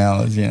to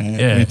emails,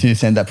 to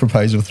send that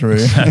proposal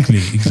through.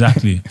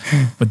 Exactly.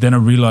 But then I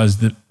realized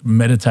that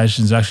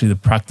meditation is actually the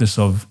practice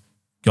of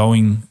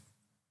having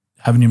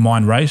your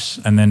mind race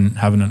and then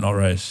having it not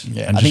race,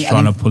 and just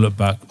trying to pull it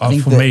back.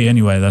 For me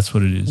anyway, that's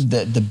what it is.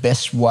 The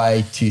best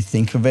way to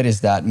think of it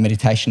is that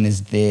meditation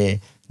is there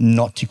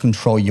not to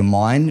control your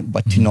mind,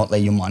 but to not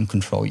let your mind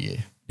control you.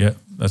 Yeah,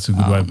 that's a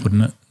good way of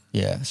putting it.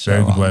 Yeah. So,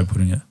 very good way of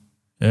putting it.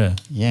 Yeah.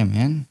 Yeah,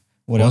 man.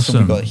 What else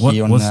have we got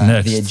here on what's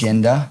next? the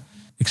agenda?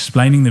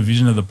 Explaining the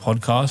vision of the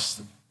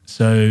podcast.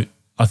 So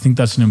I think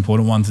that's an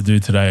important one to do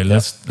today.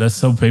 Let's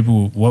tell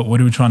people what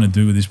are we trying to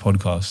do with this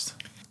podcast?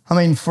 I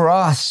mean, for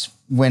us,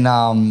 when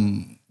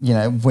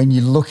when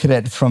you look at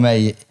it from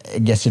a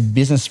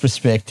business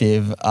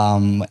perspective,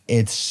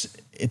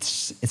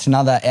 it's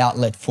another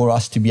outlet for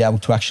us to be able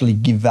to actually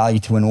give value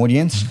to an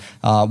audience.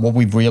 What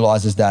we've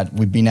realized is that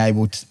we've been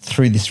able to,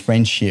 through this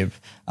friendship,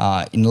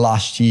 in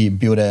last year,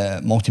 build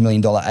a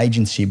multi-million-dollar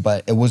agency,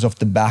 but it was off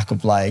the back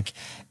of like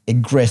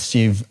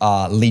aggressive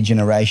lead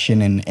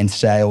generation and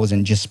sales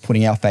and just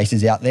putting our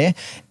faces out there.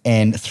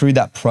 And through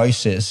that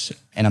process,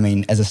 and I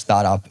mean, as a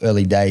startup,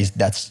 early days,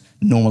 that's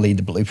normally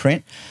the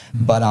blueprint.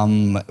 But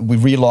we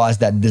realized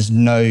that there's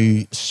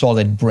no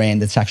solid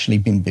brand that's actually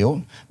been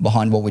built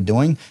behind what we're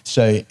doing.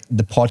 So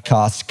the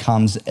podcast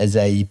comes as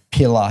a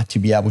pillar to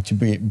be able to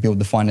build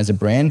Defiant as a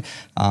brand.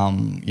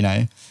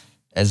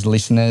 As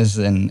listeners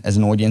and as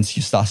an audience,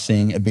 you start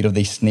seeing a bit of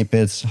these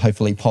snippets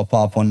hopefully pop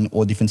up on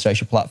all different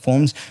social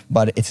platforms.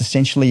 But it's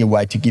essentially a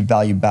way to give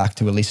value back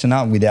to a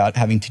listener without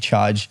having to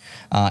charge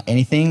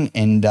anything.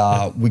 And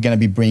we're going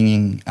to be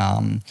bringing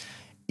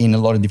in a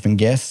lot of different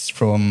guests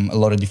from a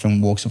lot of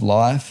different walks of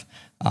life.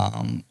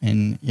 I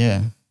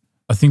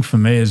think for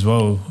me as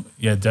well,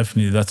 yeah,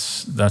 definitely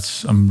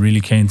that's I'm really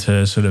keen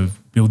to sort of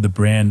build the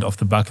brand off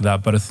the back of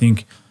that. But I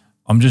think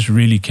I'm just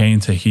really keen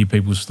to hear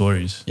people's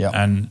stories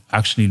and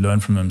actually learn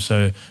from them.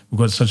 So we've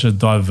got such a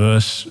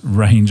diverse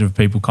range of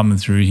people coming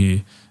through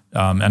here.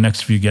 Our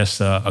next few guests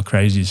are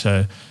crazy.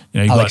 So,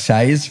 Alex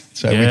Hayes.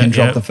 So we can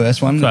drop the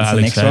first one. That's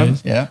the next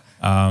Hayes. One.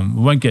 Yeah.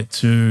 We won't get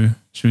too.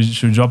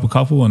 Should we drop a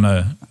couple or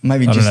no?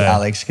 Maybe just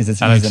Alex because it's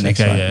the next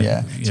one.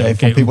 Yeah. So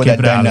for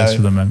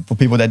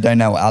people that don't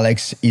know,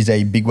 Alex is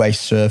a big wave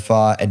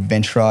surfer,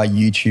 adventurer,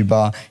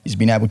 YouTuber. He's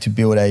been able to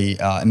build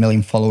a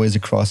million followers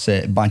across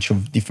a bunch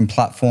of different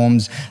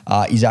platforms.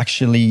 He's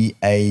actually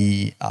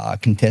a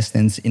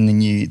contestant in the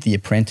new The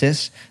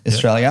Apprentice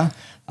Australia.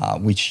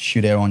 Which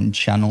should air on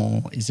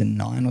channel, is it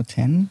 9 or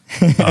 10?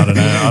 I don't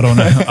know. I don't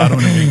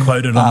want to be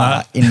quoted on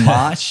that. In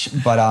March,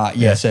 but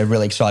so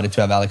really excited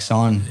to have Alex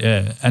on.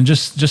 Yeah, and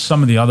just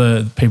some of the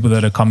other people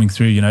that are coming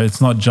through, it's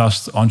not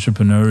just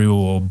entrepreneurial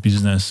or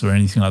business or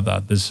anything like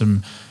that. There's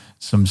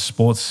some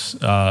sports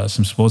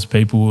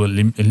people,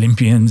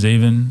 Olympians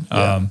even,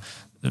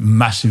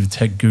 massive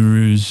tech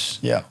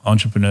gurus,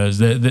 entrepreneurs.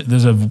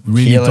 There's a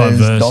really healers,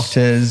 diverse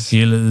doctors,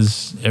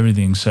 healers,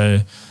 everything. So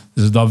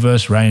there's a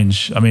diverse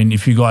range. I mean,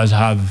 if you guys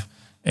have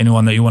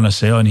anyone that you want to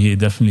see on here,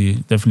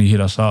 definitely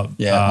hit us up.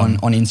 Yeah,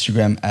 on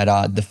Instagram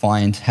at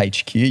Defiant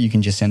HQ. You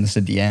can just send us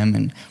a DM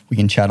and we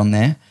can chat on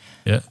there.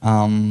 Yeah.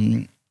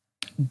 I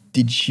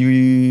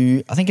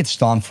think it's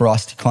time for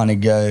us to kind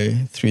of go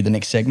through the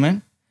next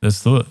segment.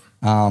 Let's do it.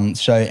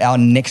 So our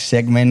next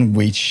segment,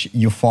 which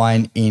you'll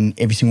find in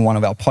every single one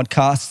of our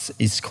podcasts,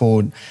 is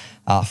called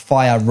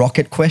Fire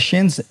Rocket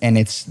Questions, and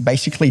it's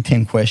basically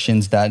 10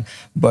 questions that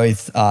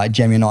both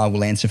Jamie and I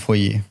will answer for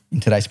you in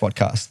today's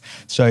podcast.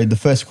 So the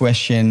first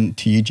question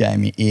to you,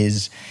 Jamie,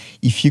 is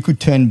if you could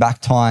turn back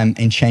time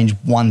and change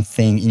one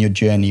thing in your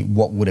journey,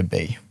 what would it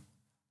be?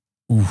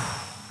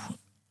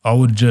 I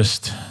would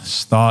just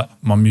start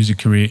my music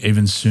career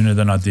even sooner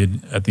than I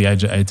did at the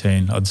age of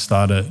 18. I'd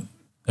start it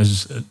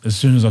as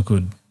soon as I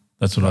could.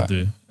 That's what I'd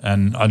do.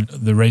 And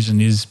the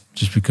reason is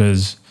just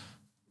because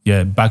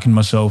backing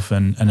myself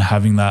and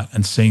having that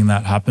and seeing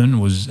that happen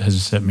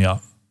has set me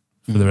up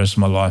for the rest of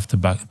my life to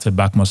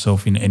back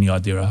myself in any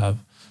idea I have.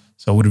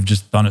 So I would have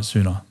just done it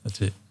sooner. That's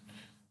it.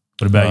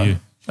 What about you?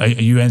 Are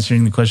you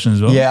answering the question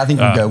as well? Yeah, I think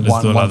we'll go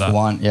one for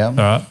one. Yeah. All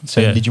right.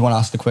 So did you want to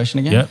ask the question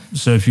again? Yeah.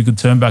 So if you could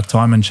turn back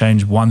time and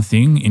change one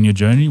thing in your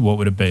journey, what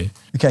would it be?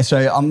 Okay, so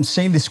I'm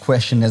seeing this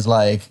question as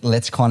like,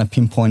 let's kind of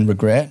pinpoint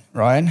regret,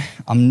 right?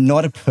 I'm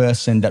not a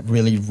person that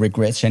really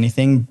regrets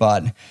anything,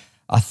 but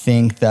I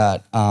think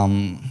that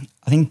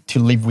to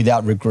live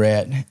without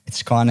regret,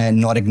 it's kind of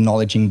not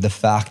acknowledging the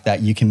fact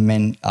that you can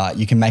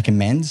make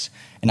amends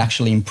and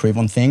actually improve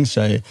on things.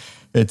 So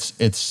it's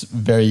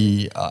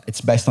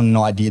based on an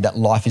idea that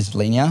life is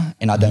linear,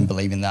 and I don't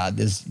believe in that.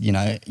 There's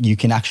you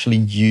can actually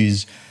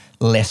use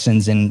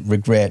lessons and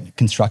regret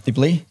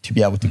constructively to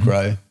be able to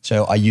grow.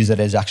 So I use it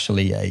as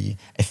actually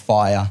a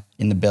fire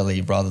in the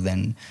belly rather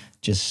than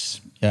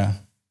just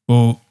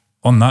Well,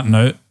 on that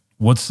note,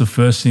 what's the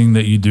first thing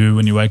that you do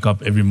when you wake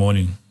up every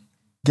morning?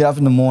 Get up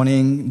in the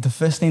morning. The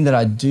first thing that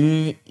I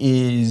do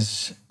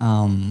is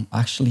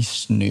actually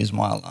snooze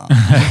my alarm.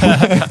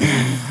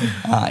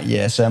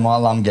 So my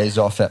alarm goes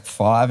off at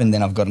 5, and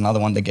then I've got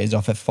another one that goes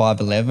off at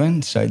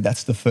 5:11. So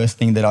that's the first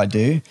thing that I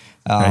do.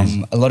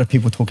 A lot of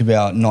people talk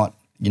about not,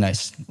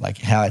 like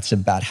how it's a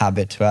bad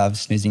habit to have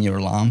snoozing your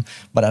alarm,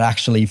 but I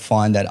actually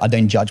find that I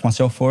don't judge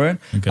myself for it.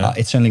 Okay.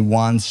 It's only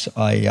once.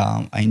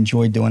 I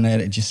enjoy doing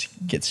it. It just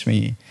gets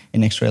me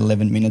an extra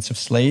 11 minutes of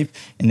sleep,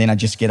 and then I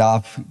just get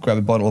up, grab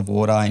a bottle of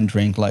water and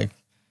drink a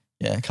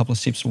couple of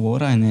sips of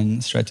water, and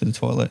then straight to the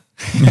toilet.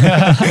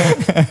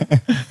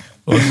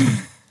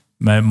 Awesome.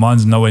 Mate,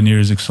 mine's nowhere near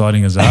as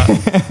exciting as that,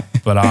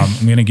 but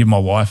I'm going to give my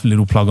wife a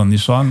little plug on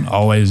this one. I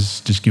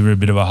always just give her a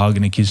bit of a hug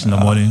and a kiss in the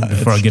morning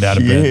before I get out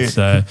of bed.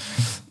 So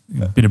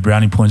A bit of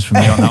brownie points for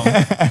me on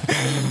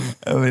that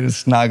one. A little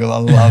snuggle. I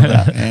love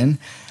that, man.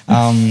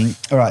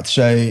 All right.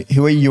 So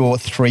who are your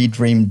 3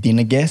 dream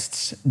dinner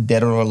guests,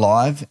 dead or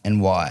alive,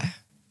 and why?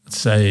 I'd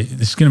say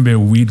this is going to be a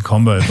weird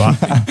combo, but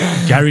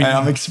Gary.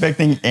 I'm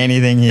expecting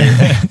anything here.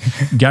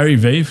 Gary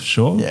V for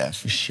sure. Yeah,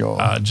 for sure.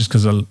 Just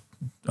because I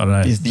don't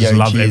know, He's the just OG,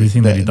 love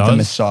everything that he does. The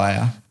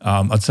Messiah.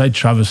 I'd say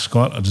Travis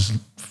Scott. I just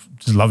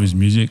love his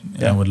music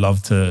and would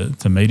love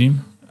to meet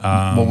him.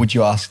 What would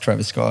you ask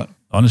Travis Scott?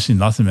 Honestly,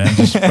 nothing, man.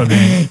 Just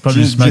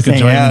probably smoke a hang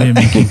joint out. with him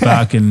and kick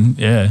back and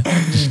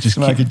just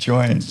Smoke a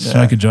joint.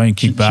 smoke a joint,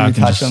 kick back.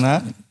 Should we touch and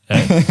on that?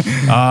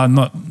 Yeah.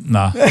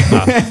 Nah.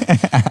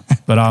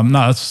 But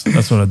no,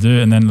 that's what I do.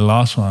 And then the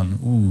last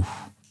one,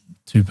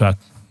 Tupac.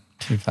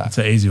 It's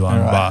an easy one,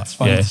 Right. but It's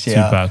fun to see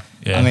Tupac.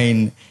 Yeah. I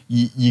mean,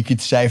 you could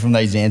say from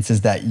those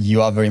answers that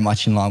you are very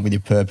much in line with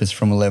your purpose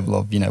from a level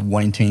of,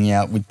 wanting to hang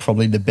out with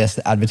probably the best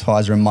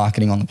advertiser and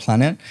marketing on the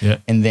planet. Yeah.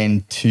 And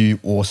then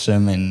 2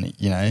 awesome and,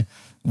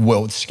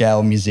 world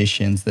scale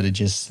musicians that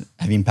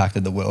have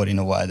impacted the world in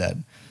a way that,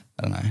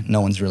 I don't know,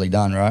 no one's really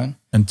done, right?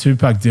 And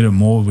Tupac did it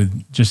more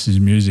with just his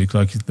music,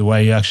 like the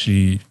way he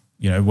actually,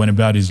 went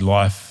about his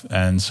life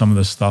and some of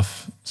the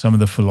stuff, some of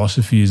the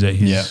philosophies that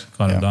he's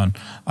kind of done.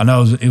 I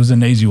know it was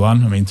an easy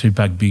one. I mean,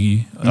 Tupac,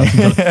 Biggie. I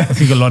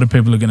think a lot of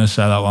people are going to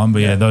say that one,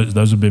 but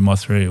those would be my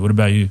 3. What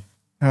about you?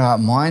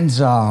 Mine's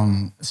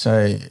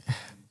so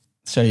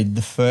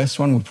the first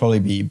one would probably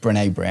be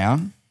Brené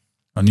Brown.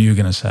 I knew you were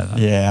going to say that.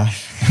 Yeah.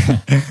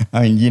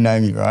 I mean, you know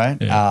me, right?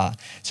 Yeah.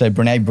 So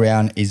Brené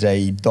Brown is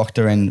a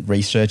doctor and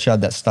researcher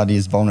that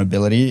studies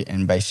vulnerability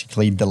and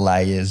basically the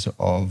layers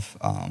of,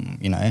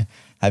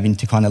 having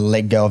to kind of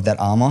let go of that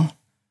armor.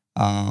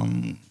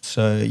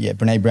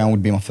 Brené Brown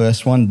would be my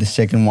first one. The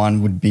second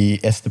one would be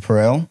Esther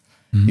Perel,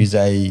 who's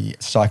a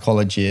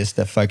psychologist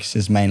that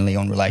focuses mainly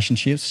on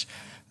relationships.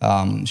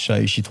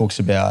 So she talks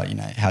about,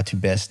 how to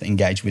best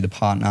engage with a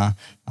partner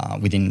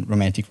within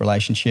romantic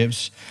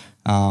relationships.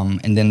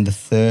 And then the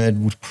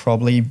third would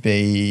probably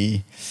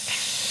be...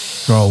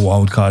 Throw a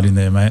wild card in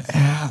there, mate.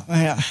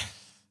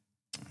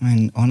 I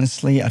mean,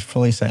 honestly, I'd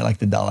probably say like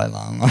the Dalai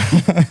Lama.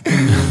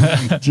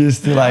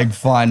 Just to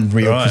find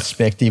real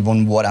perspective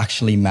on what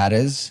actually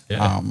matters.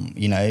 Yeah.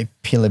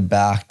 Peel it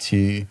back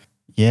to,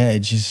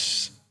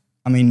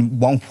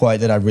 one quote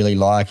that I really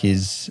like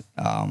is,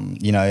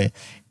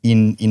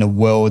 in a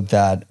world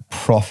that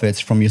profits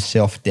from your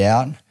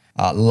self-doubt,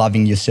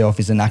 loving yourself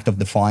is an act of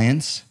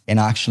defiance, and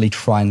I actually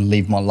try and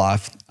live my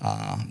life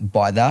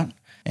by that.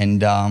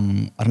 And I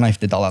don't know if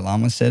the Dalai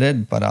Lama said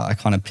it, but I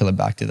kind of peel it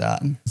back to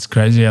that. It's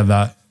crazy how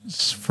that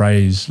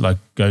phrase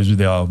goes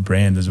with our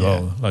brand as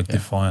well,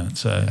 Defiant.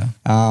 So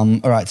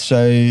all right.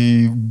 So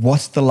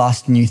what's the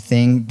last new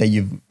thing that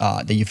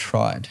you've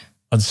tried?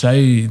 I'd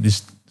say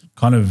this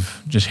kind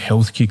of just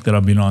health kick that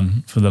I've been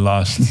on for the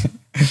last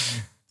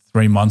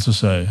 3 months or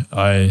so.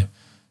 I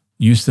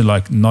used to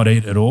not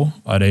eat at all.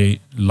 I'd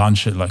eat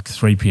lunch at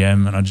 3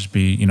 p.m. and I'd just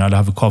be, I'd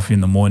have a coffee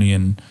in the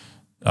morning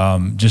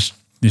and just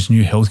this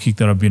new health kick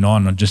that I've been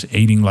on, I'm just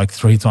eating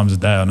 3 times a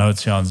day. I know it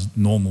sounds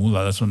normal,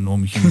 that's what a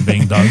normal human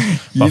being does.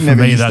 But for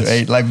me, that's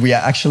to eat. We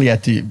actually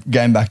had to,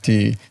 going back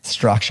to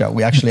structure,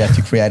 we actually had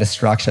to create a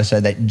structure so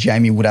that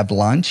Jamie would have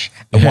lunch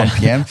at 1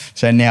 p.m.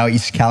 So now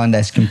his calendar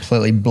is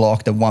completely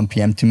blocked at 1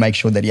 p.m. to make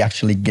sure that he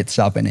actually gets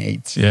up and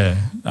eats. Yeah,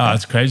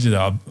 it's crazy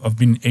though. I've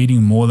been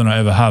eating more than I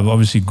ever have.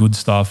 Obviously good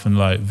stuff and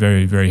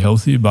very, very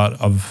healthy,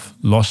 but I've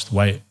lost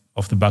weight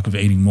off the back of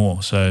eating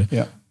more. So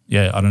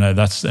yeah, I don't know.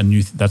 That's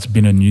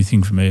been a new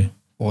thing for me.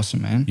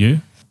 Awesome, man.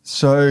 You?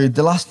 So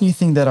the last new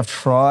thing that I've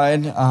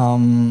tried,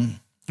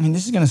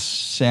 this is going to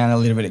sound a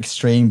little bit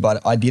extreme,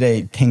 but I did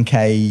a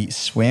 10K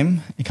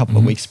swim a couple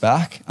of weeks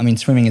back.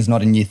 Swimming is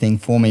not a new thing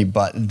for me,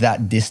 but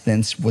that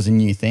distance was a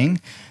new thing.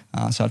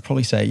 So I'd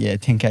probably say,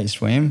 10K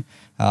swim.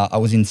 I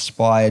was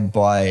inspired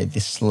by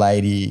this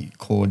lady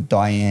called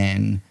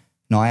Diane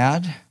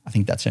Nyad. I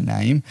think that's her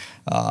name.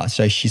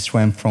 So she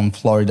swam from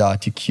Florida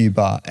to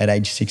Cuba at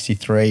age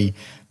 63.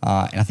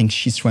 And I think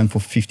she swam for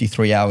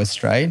 53 hours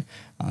straight.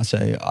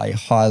 So I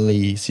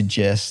highly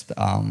suggest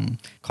kind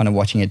of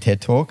watching a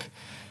TED Talk.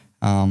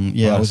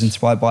 Nice. I was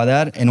inspired by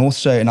that. And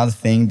also another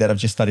thing that I've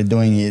just started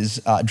doing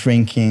is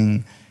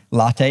drinking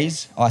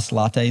iced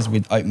lattes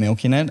with oat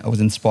milk in it. I was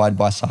inspired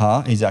by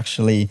Sahar. He's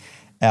actually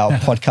our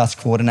podcast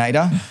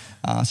coordinator.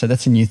 So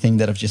that's a new thing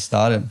that I've just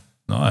started.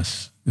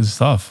 Nice. Good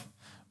stuff.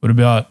 What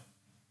about,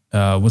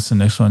 what's the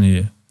next one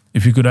here?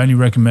 If you could only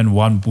recommend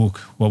one book,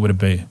 what would it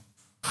be?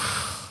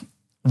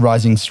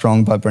 Rising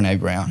Strong by Brené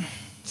Brown.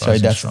 So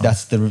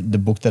that's the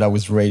book that I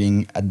was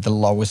reading at the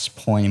lowest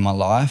point in my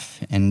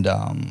life. And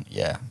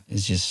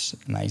it's just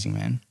amazing,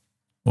 man.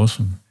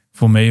 Awesome.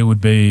 For me, it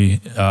would be,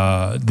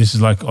 this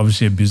is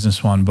obviously a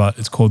business one, but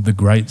it's called The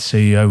Great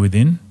CEO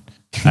Within.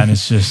 And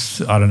it's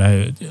just, I don't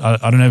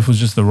know if it was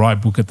just the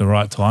right book at the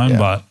right time,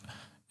 but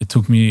it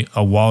took me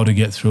a while to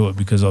get through it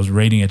because I was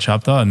reading a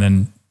chapter and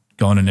then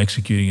going and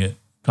executing it,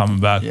 coming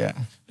back. Yeah.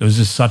 It was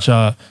just such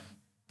a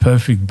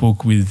perfect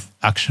book with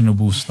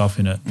actionable stuff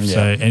in it.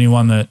 So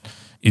anyone that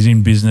is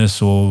in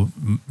business or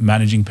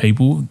managing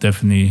people,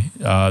 definitely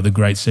The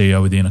Great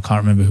CEO Within. I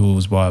can't remember who it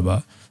was by,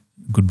 but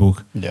good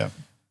book. Yeah.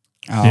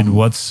 Sid,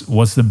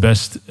 what's the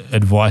best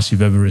advice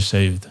you've ever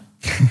received?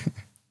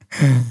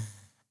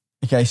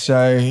 Okay,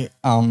 so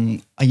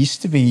I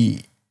used to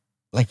be,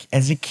 like,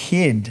 as a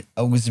kid,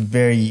 I was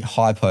very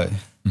hypo.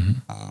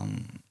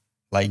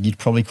 Like, you'd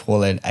probably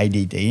call it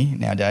ADD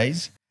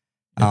nowadays.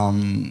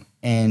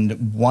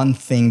 And one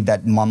thing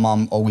that my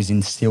mum always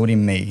instilled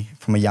in me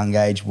from a young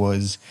age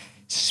was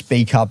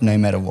speak up no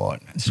matter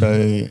what.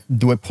 So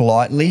do it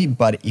politely,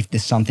 but if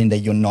there's something that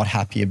you're not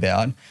happy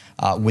about,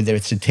 whether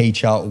it's a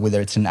teacher or whether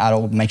it's an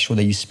adult, make sure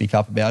that you speak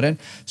up about it.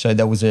 So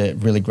that was a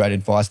really great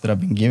advice that I've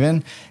been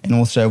given. And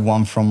also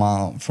one from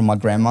my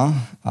grandma,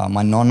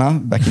 my nonna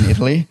back in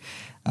Italy.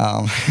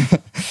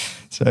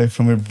 So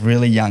from a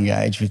really young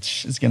age,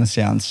 which is going to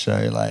sound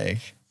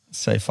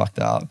so fucked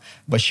up,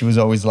 but she was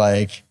always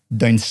like,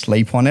 don't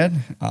sleep on it.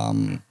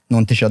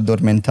 Non ti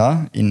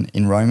addormenta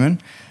in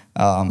Roman,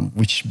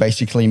 which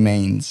basically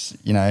means,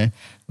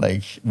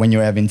 like when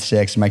you're having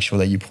sex, make sure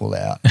that you pull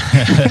out.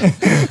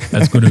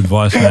 That's good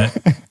advice, mate.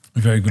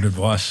 Very good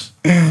advice.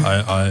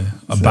 I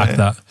back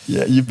that.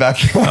 Yeah, you back.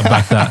 I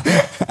back that.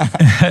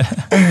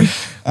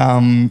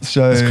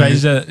 So it's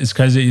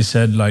crazy that you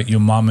said like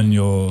your mum and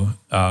your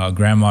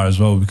grandma as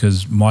well,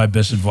 because my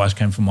best advice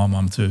came from my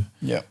mum too.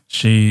 Yeah.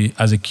 She,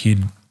 as a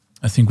kid,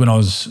 I think when I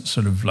was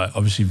sort of like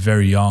obviously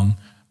very young,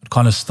 I'd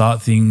kind of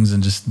start things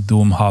and just do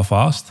them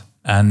half-assed.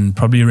 And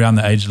probably around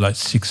the age of like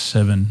 6,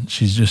 7,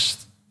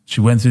 she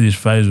went through this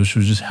phase where she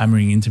was just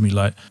hammering into me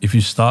like, if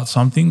you start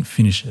something,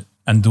 finish it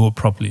and do it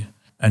properly.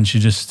 And she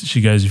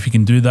goes, if you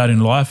can do that in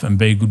life and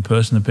be a good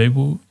person to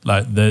people,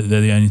 like they're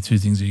the only two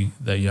things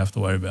that you have to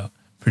worry about,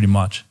 pretty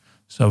much.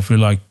 So I feel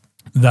like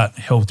that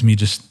helped me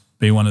just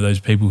be one of those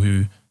people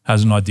who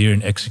has an idea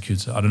and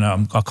executes it. I don't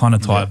know. I kind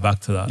of tie it back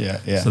to that.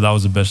 Yeah. So that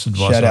was the best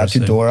advice. Shout out to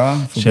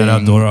Dora for being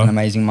an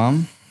amazing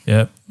mum.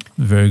 Yeah,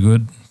 very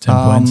good. 10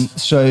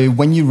 points. So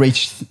when you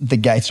reach the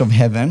gates of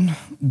heaven,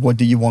 what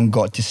do you want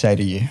God to say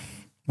to you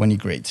when he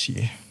greets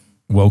you?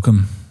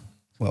 Welcome.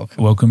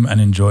 Welcome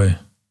and enjoy.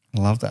 I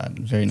love that.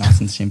 Very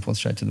nice and simple,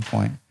 straight to the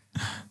point.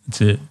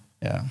 That's it.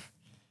 Yeah.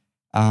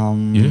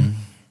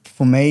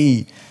 For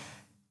me,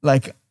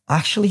 like, I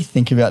actually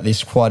think about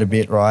this quite a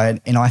bit,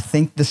 right? And I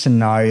think the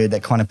scenario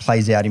that kind of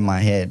plays out in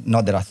my head,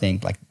 not that I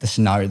think, like the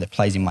scenario that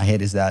plays in my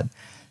head is that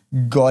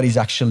God is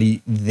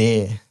actually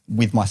there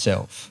with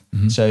myself.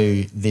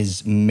 So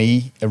there's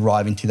me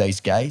arriving to the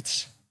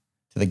gates,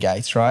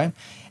 right?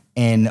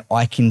 And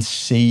I can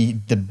see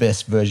the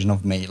best version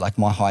of me, like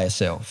my higher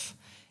self.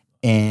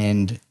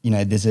 And,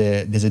 there's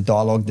a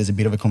dialogue, there's a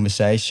bit of a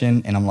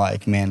conversation, and I'm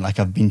like, man, like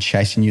I've been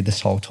chasing you this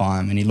whole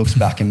time. And he looks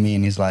back at me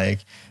and he's like,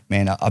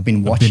 man, I've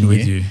been watching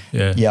you.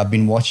 Yeah, I've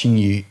been watching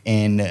you.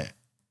 And,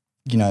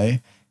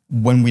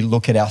 when we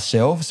look at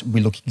ourselves,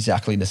 we look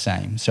exactly the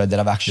same. So that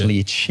I've actually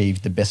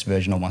achieved the best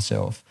version of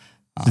myself.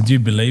 So do you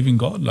believe in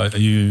God? Like, are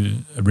you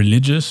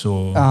religious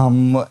or?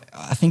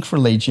 I think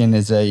religion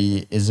is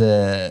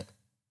a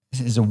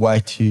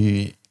way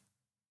to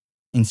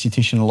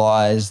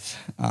institutionalize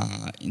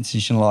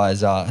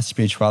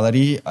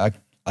spirituality.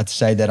 I'd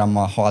say that I'm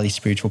a highly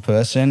spiritual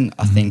person.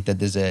 I think that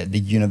the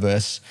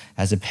universe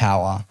has a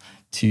power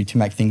to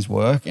make things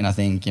work. And I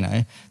think,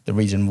 the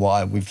reason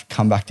why we've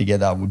come back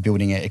together, we're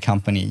building a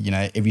company,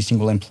 every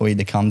single employee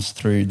that comes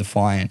through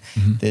Defiant,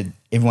 that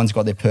everyone's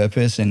got their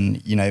purpose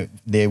and,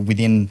 they're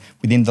within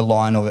the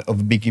line of a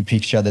bigger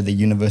picture that the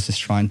universe is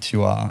trying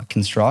to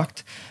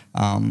construct.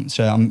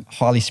 So I'm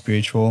highly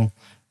spiritual.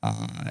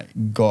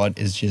 God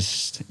is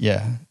just,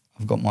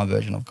 I've got my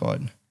version of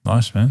God.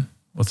 Nice, man.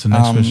 What's the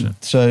next question?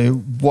 So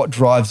what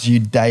drives you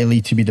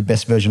daily to be the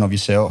best version of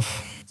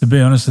yourself? To be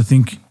honest, I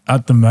think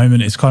at the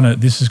moment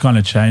this has kind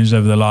of changed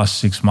over the last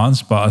 6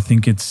 months, but I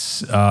think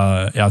it's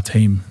our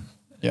team.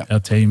 Yeah. Our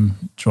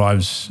team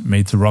drives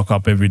me to rock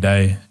up every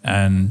day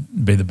and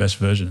be the best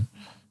version,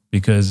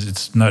 because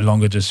it's no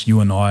longer just you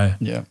and I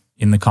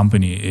in the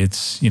company.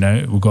 It's,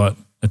 we've got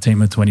a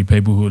team of 20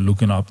 people who are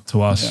looking up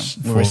to us.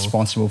 We're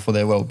responsible for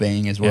their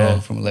well-being as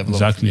well from a level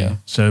exactly. of...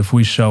 So if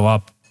we show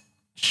up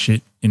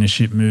in a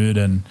shit mood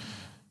and,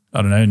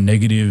 I don't know,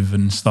 negative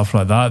and stuff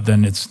like that,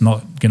 then it's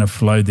not going to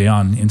flow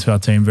down into our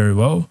team very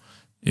well.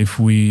 If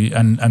we,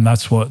 and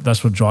that's what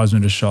drives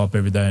me to show up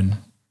every day and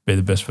be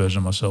the best version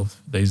of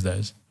myself these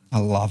days. I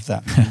love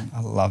that, man. I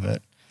love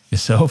it.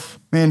 Yourself?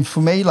 Man, for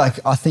me, like,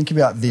 I think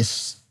about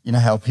this,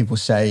 how people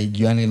say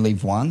you only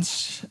live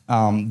once.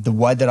 The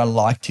way that I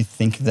like to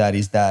think of that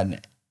is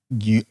that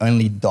you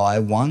only die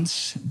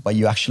once, but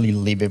you actually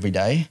live every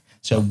day.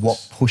 So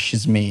what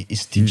pushes me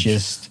is to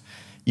just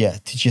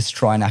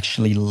try and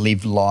actually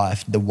live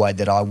life the way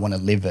that I want to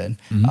live it,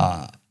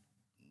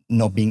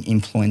 not being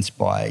influenced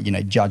by,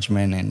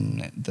 judgment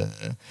and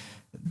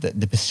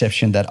the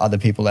perception that other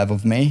people have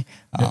of me.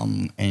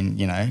 And,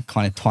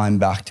 kind of tying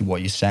back to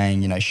what you're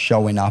saying,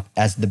 showing up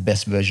as the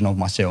best version of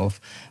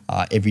myself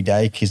every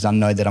day, because I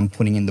know that I'm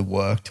putting in the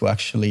work to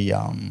actually,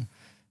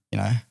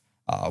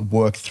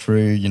 work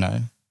through,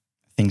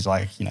 things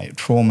like,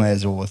 traumas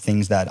or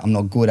things that I'm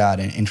not good at,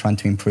 and trying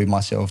to improve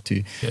myself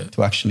to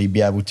actually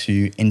be able to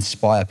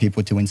inspire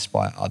people, to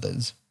inspire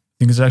others. I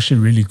think it's actually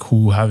really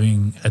cool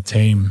having a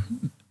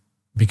team,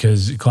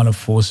 because it kind of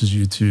forces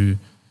you to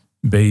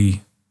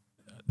be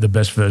the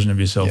best version of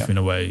yourself in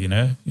a way.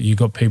 You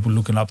got people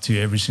looking up to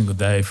you every single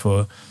day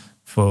for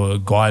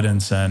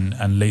guidance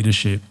and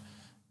leadership.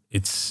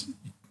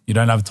 You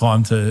don't have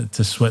time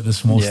to sweat the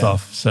small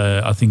stuff.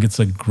 So I think it's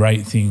a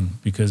great thing,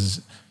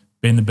 because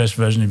being the best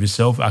version of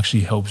yourself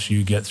actually helps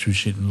you get through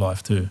shit in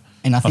life too.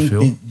 And I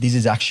think this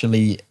is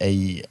actually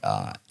a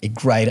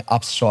great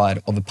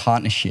upside of a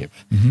partnership,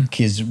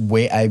 because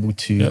we're able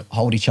to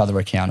hold each other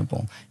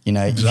accountable.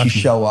 If you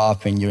show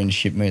up and you're in a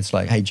shit mood, it's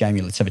like, hey,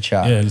 Jamie, let's have a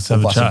chat. Yeah, let's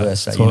have a chat.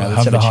 Versa,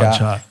 let's have a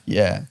chat.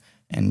 Yeah.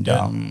 And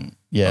I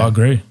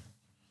agree.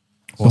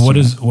 Awesome,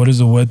 so what does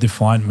the word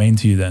defiant mean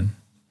to you then?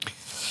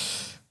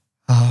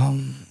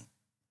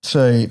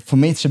 So for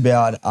me, it's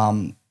about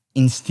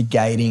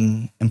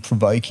instigating and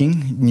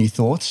provoking new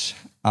thoughts.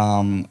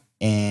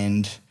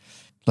 And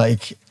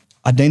like,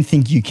 I don't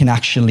think you can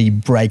actually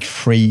break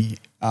free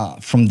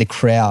from the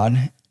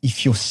crowd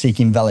if you're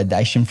seeking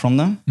validation from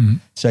them.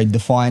 So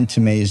defiant to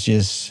me is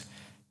just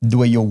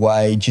do it your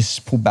way,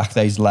 just pull back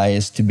those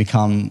layers to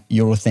become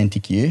your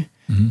authentic you,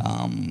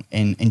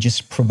 and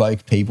just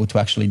provoke people to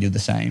actually do the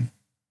same.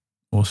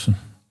 Awesome.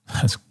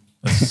 That's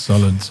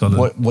solid.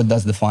 What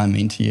does defiant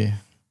mean to you?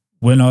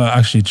 When I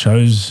actually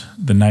chose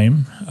the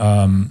name,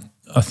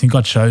 I think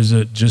I chose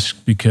it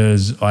just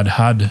because I'd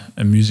had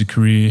a music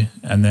career,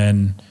 and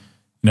then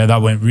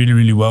that went really,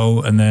 really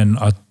well. And then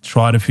I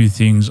tried a few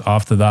things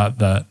after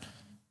that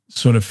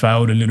sort of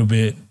failed a little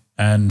bit.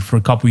 And for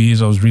a couple of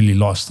years, I was really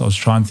lost. I was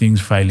trying things,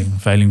 failing.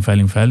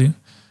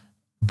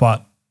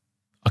 But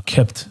I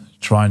kept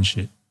trying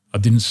shit. I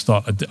didn't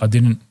stop. I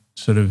didn't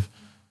sort of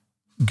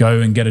go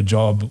and get a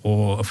job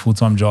or a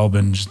full-time job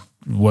and just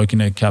work in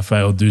a cafe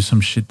or do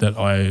some shit that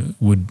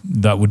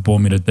would bore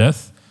me to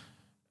death.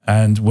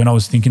 And when I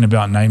was thinking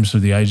about names for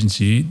the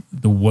agency,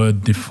 the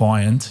word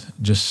Defiant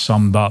just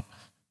summed up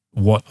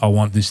what I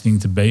want this thing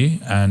to be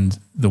and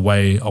the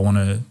way I want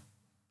to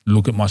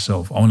look at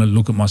myself. I want to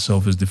look at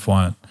myself as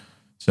defiant.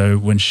 So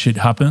when shit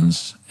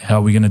happens, how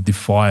are we going to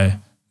defy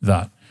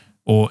that?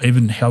 Or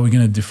even how are we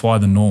going to defy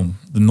the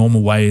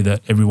normal way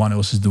that everyone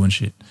else is doing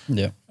shit?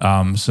 Yeah.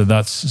 So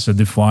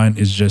defiant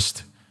is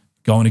just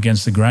going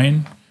against the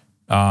grain,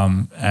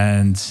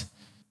 and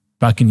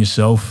backing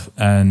yourself,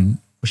 and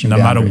pushing no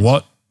boundaries. Matter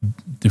what,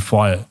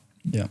 defy it.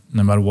 Yeah.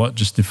 No matter what,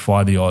 just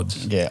defy the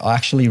odds. Yeah, I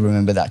actually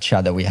remember that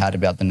chat that we had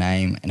about the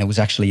name, and it was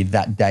actually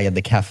that day at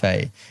the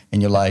cafe.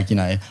 And you're like,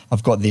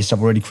 I've got this.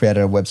 I've already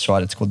created a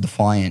website. It's called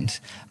Defiant.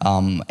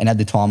 And at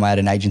the time, I had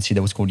an agency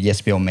that was called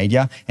YesBL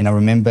Media. And I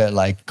remember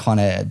like kind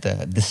of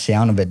the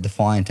sound of it,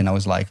 Defiant. And I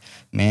was like,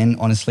 man,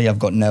 honestly, I've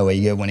got no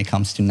ego when it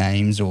comes to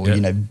names or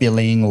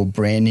billing or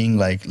branding.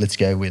 Like, let's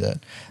go with it.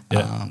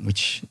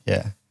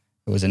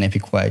 It was an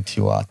epic way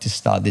to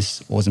start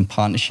this awesome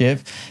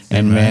partnership.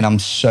 And man, I'm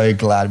so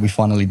glad we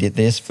finally did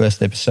this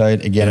first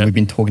episode. Again, we've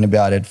been talking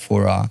about it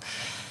for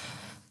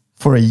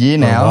a year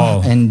now.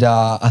 Wow. And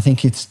I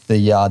think it's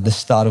the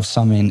start of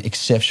something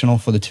exceptional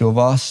for the two of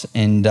us.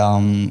 And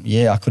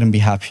I couldn't be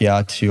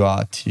happier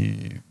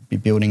to be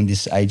building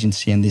this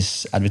agency and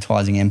this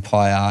advertising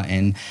empire.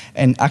 And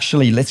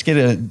actually, let's get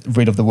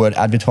rid of the word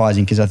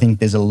advertising, because I think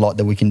there's a lot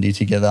that we can do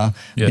together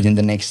within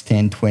the next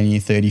 10, 20,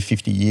 30,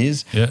 50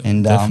 years. Yeah,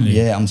 and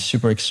definitely. I'm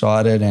super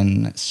excited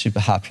and super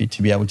happy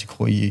to be able to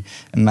call you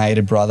a mate,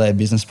 a brother, a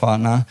business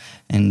partner.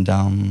 And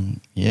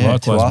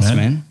Likewise, to us,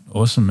 man.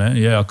 Awesome, man.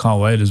 Yeah, I can't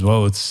wait as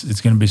well.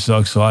 It's going to be so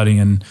exciting.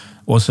 And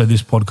also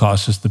this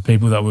podcast, just the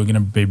people that we're going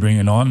to be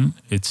bringing on,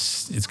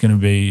 it's going to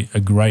be a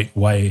great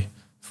way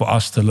for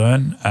us to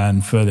learn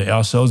and further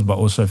ourselves, but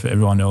also for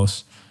everyone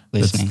else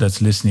that's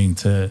listening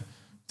to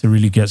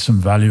really get some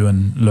value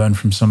and learn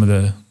from some of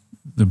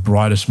the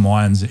brightest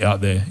minds out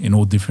there in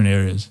all different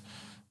areas,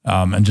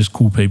 and just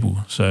cool people.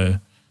 So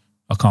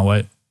I can't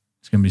wait.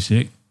 It's going to be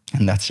sick.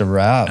 And that's a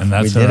wrap. And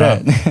that's we did a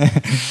wrap.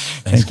 it.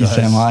 Thank you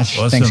so much.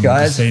 Awesome. Thanks,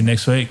 guys. See you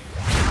next week.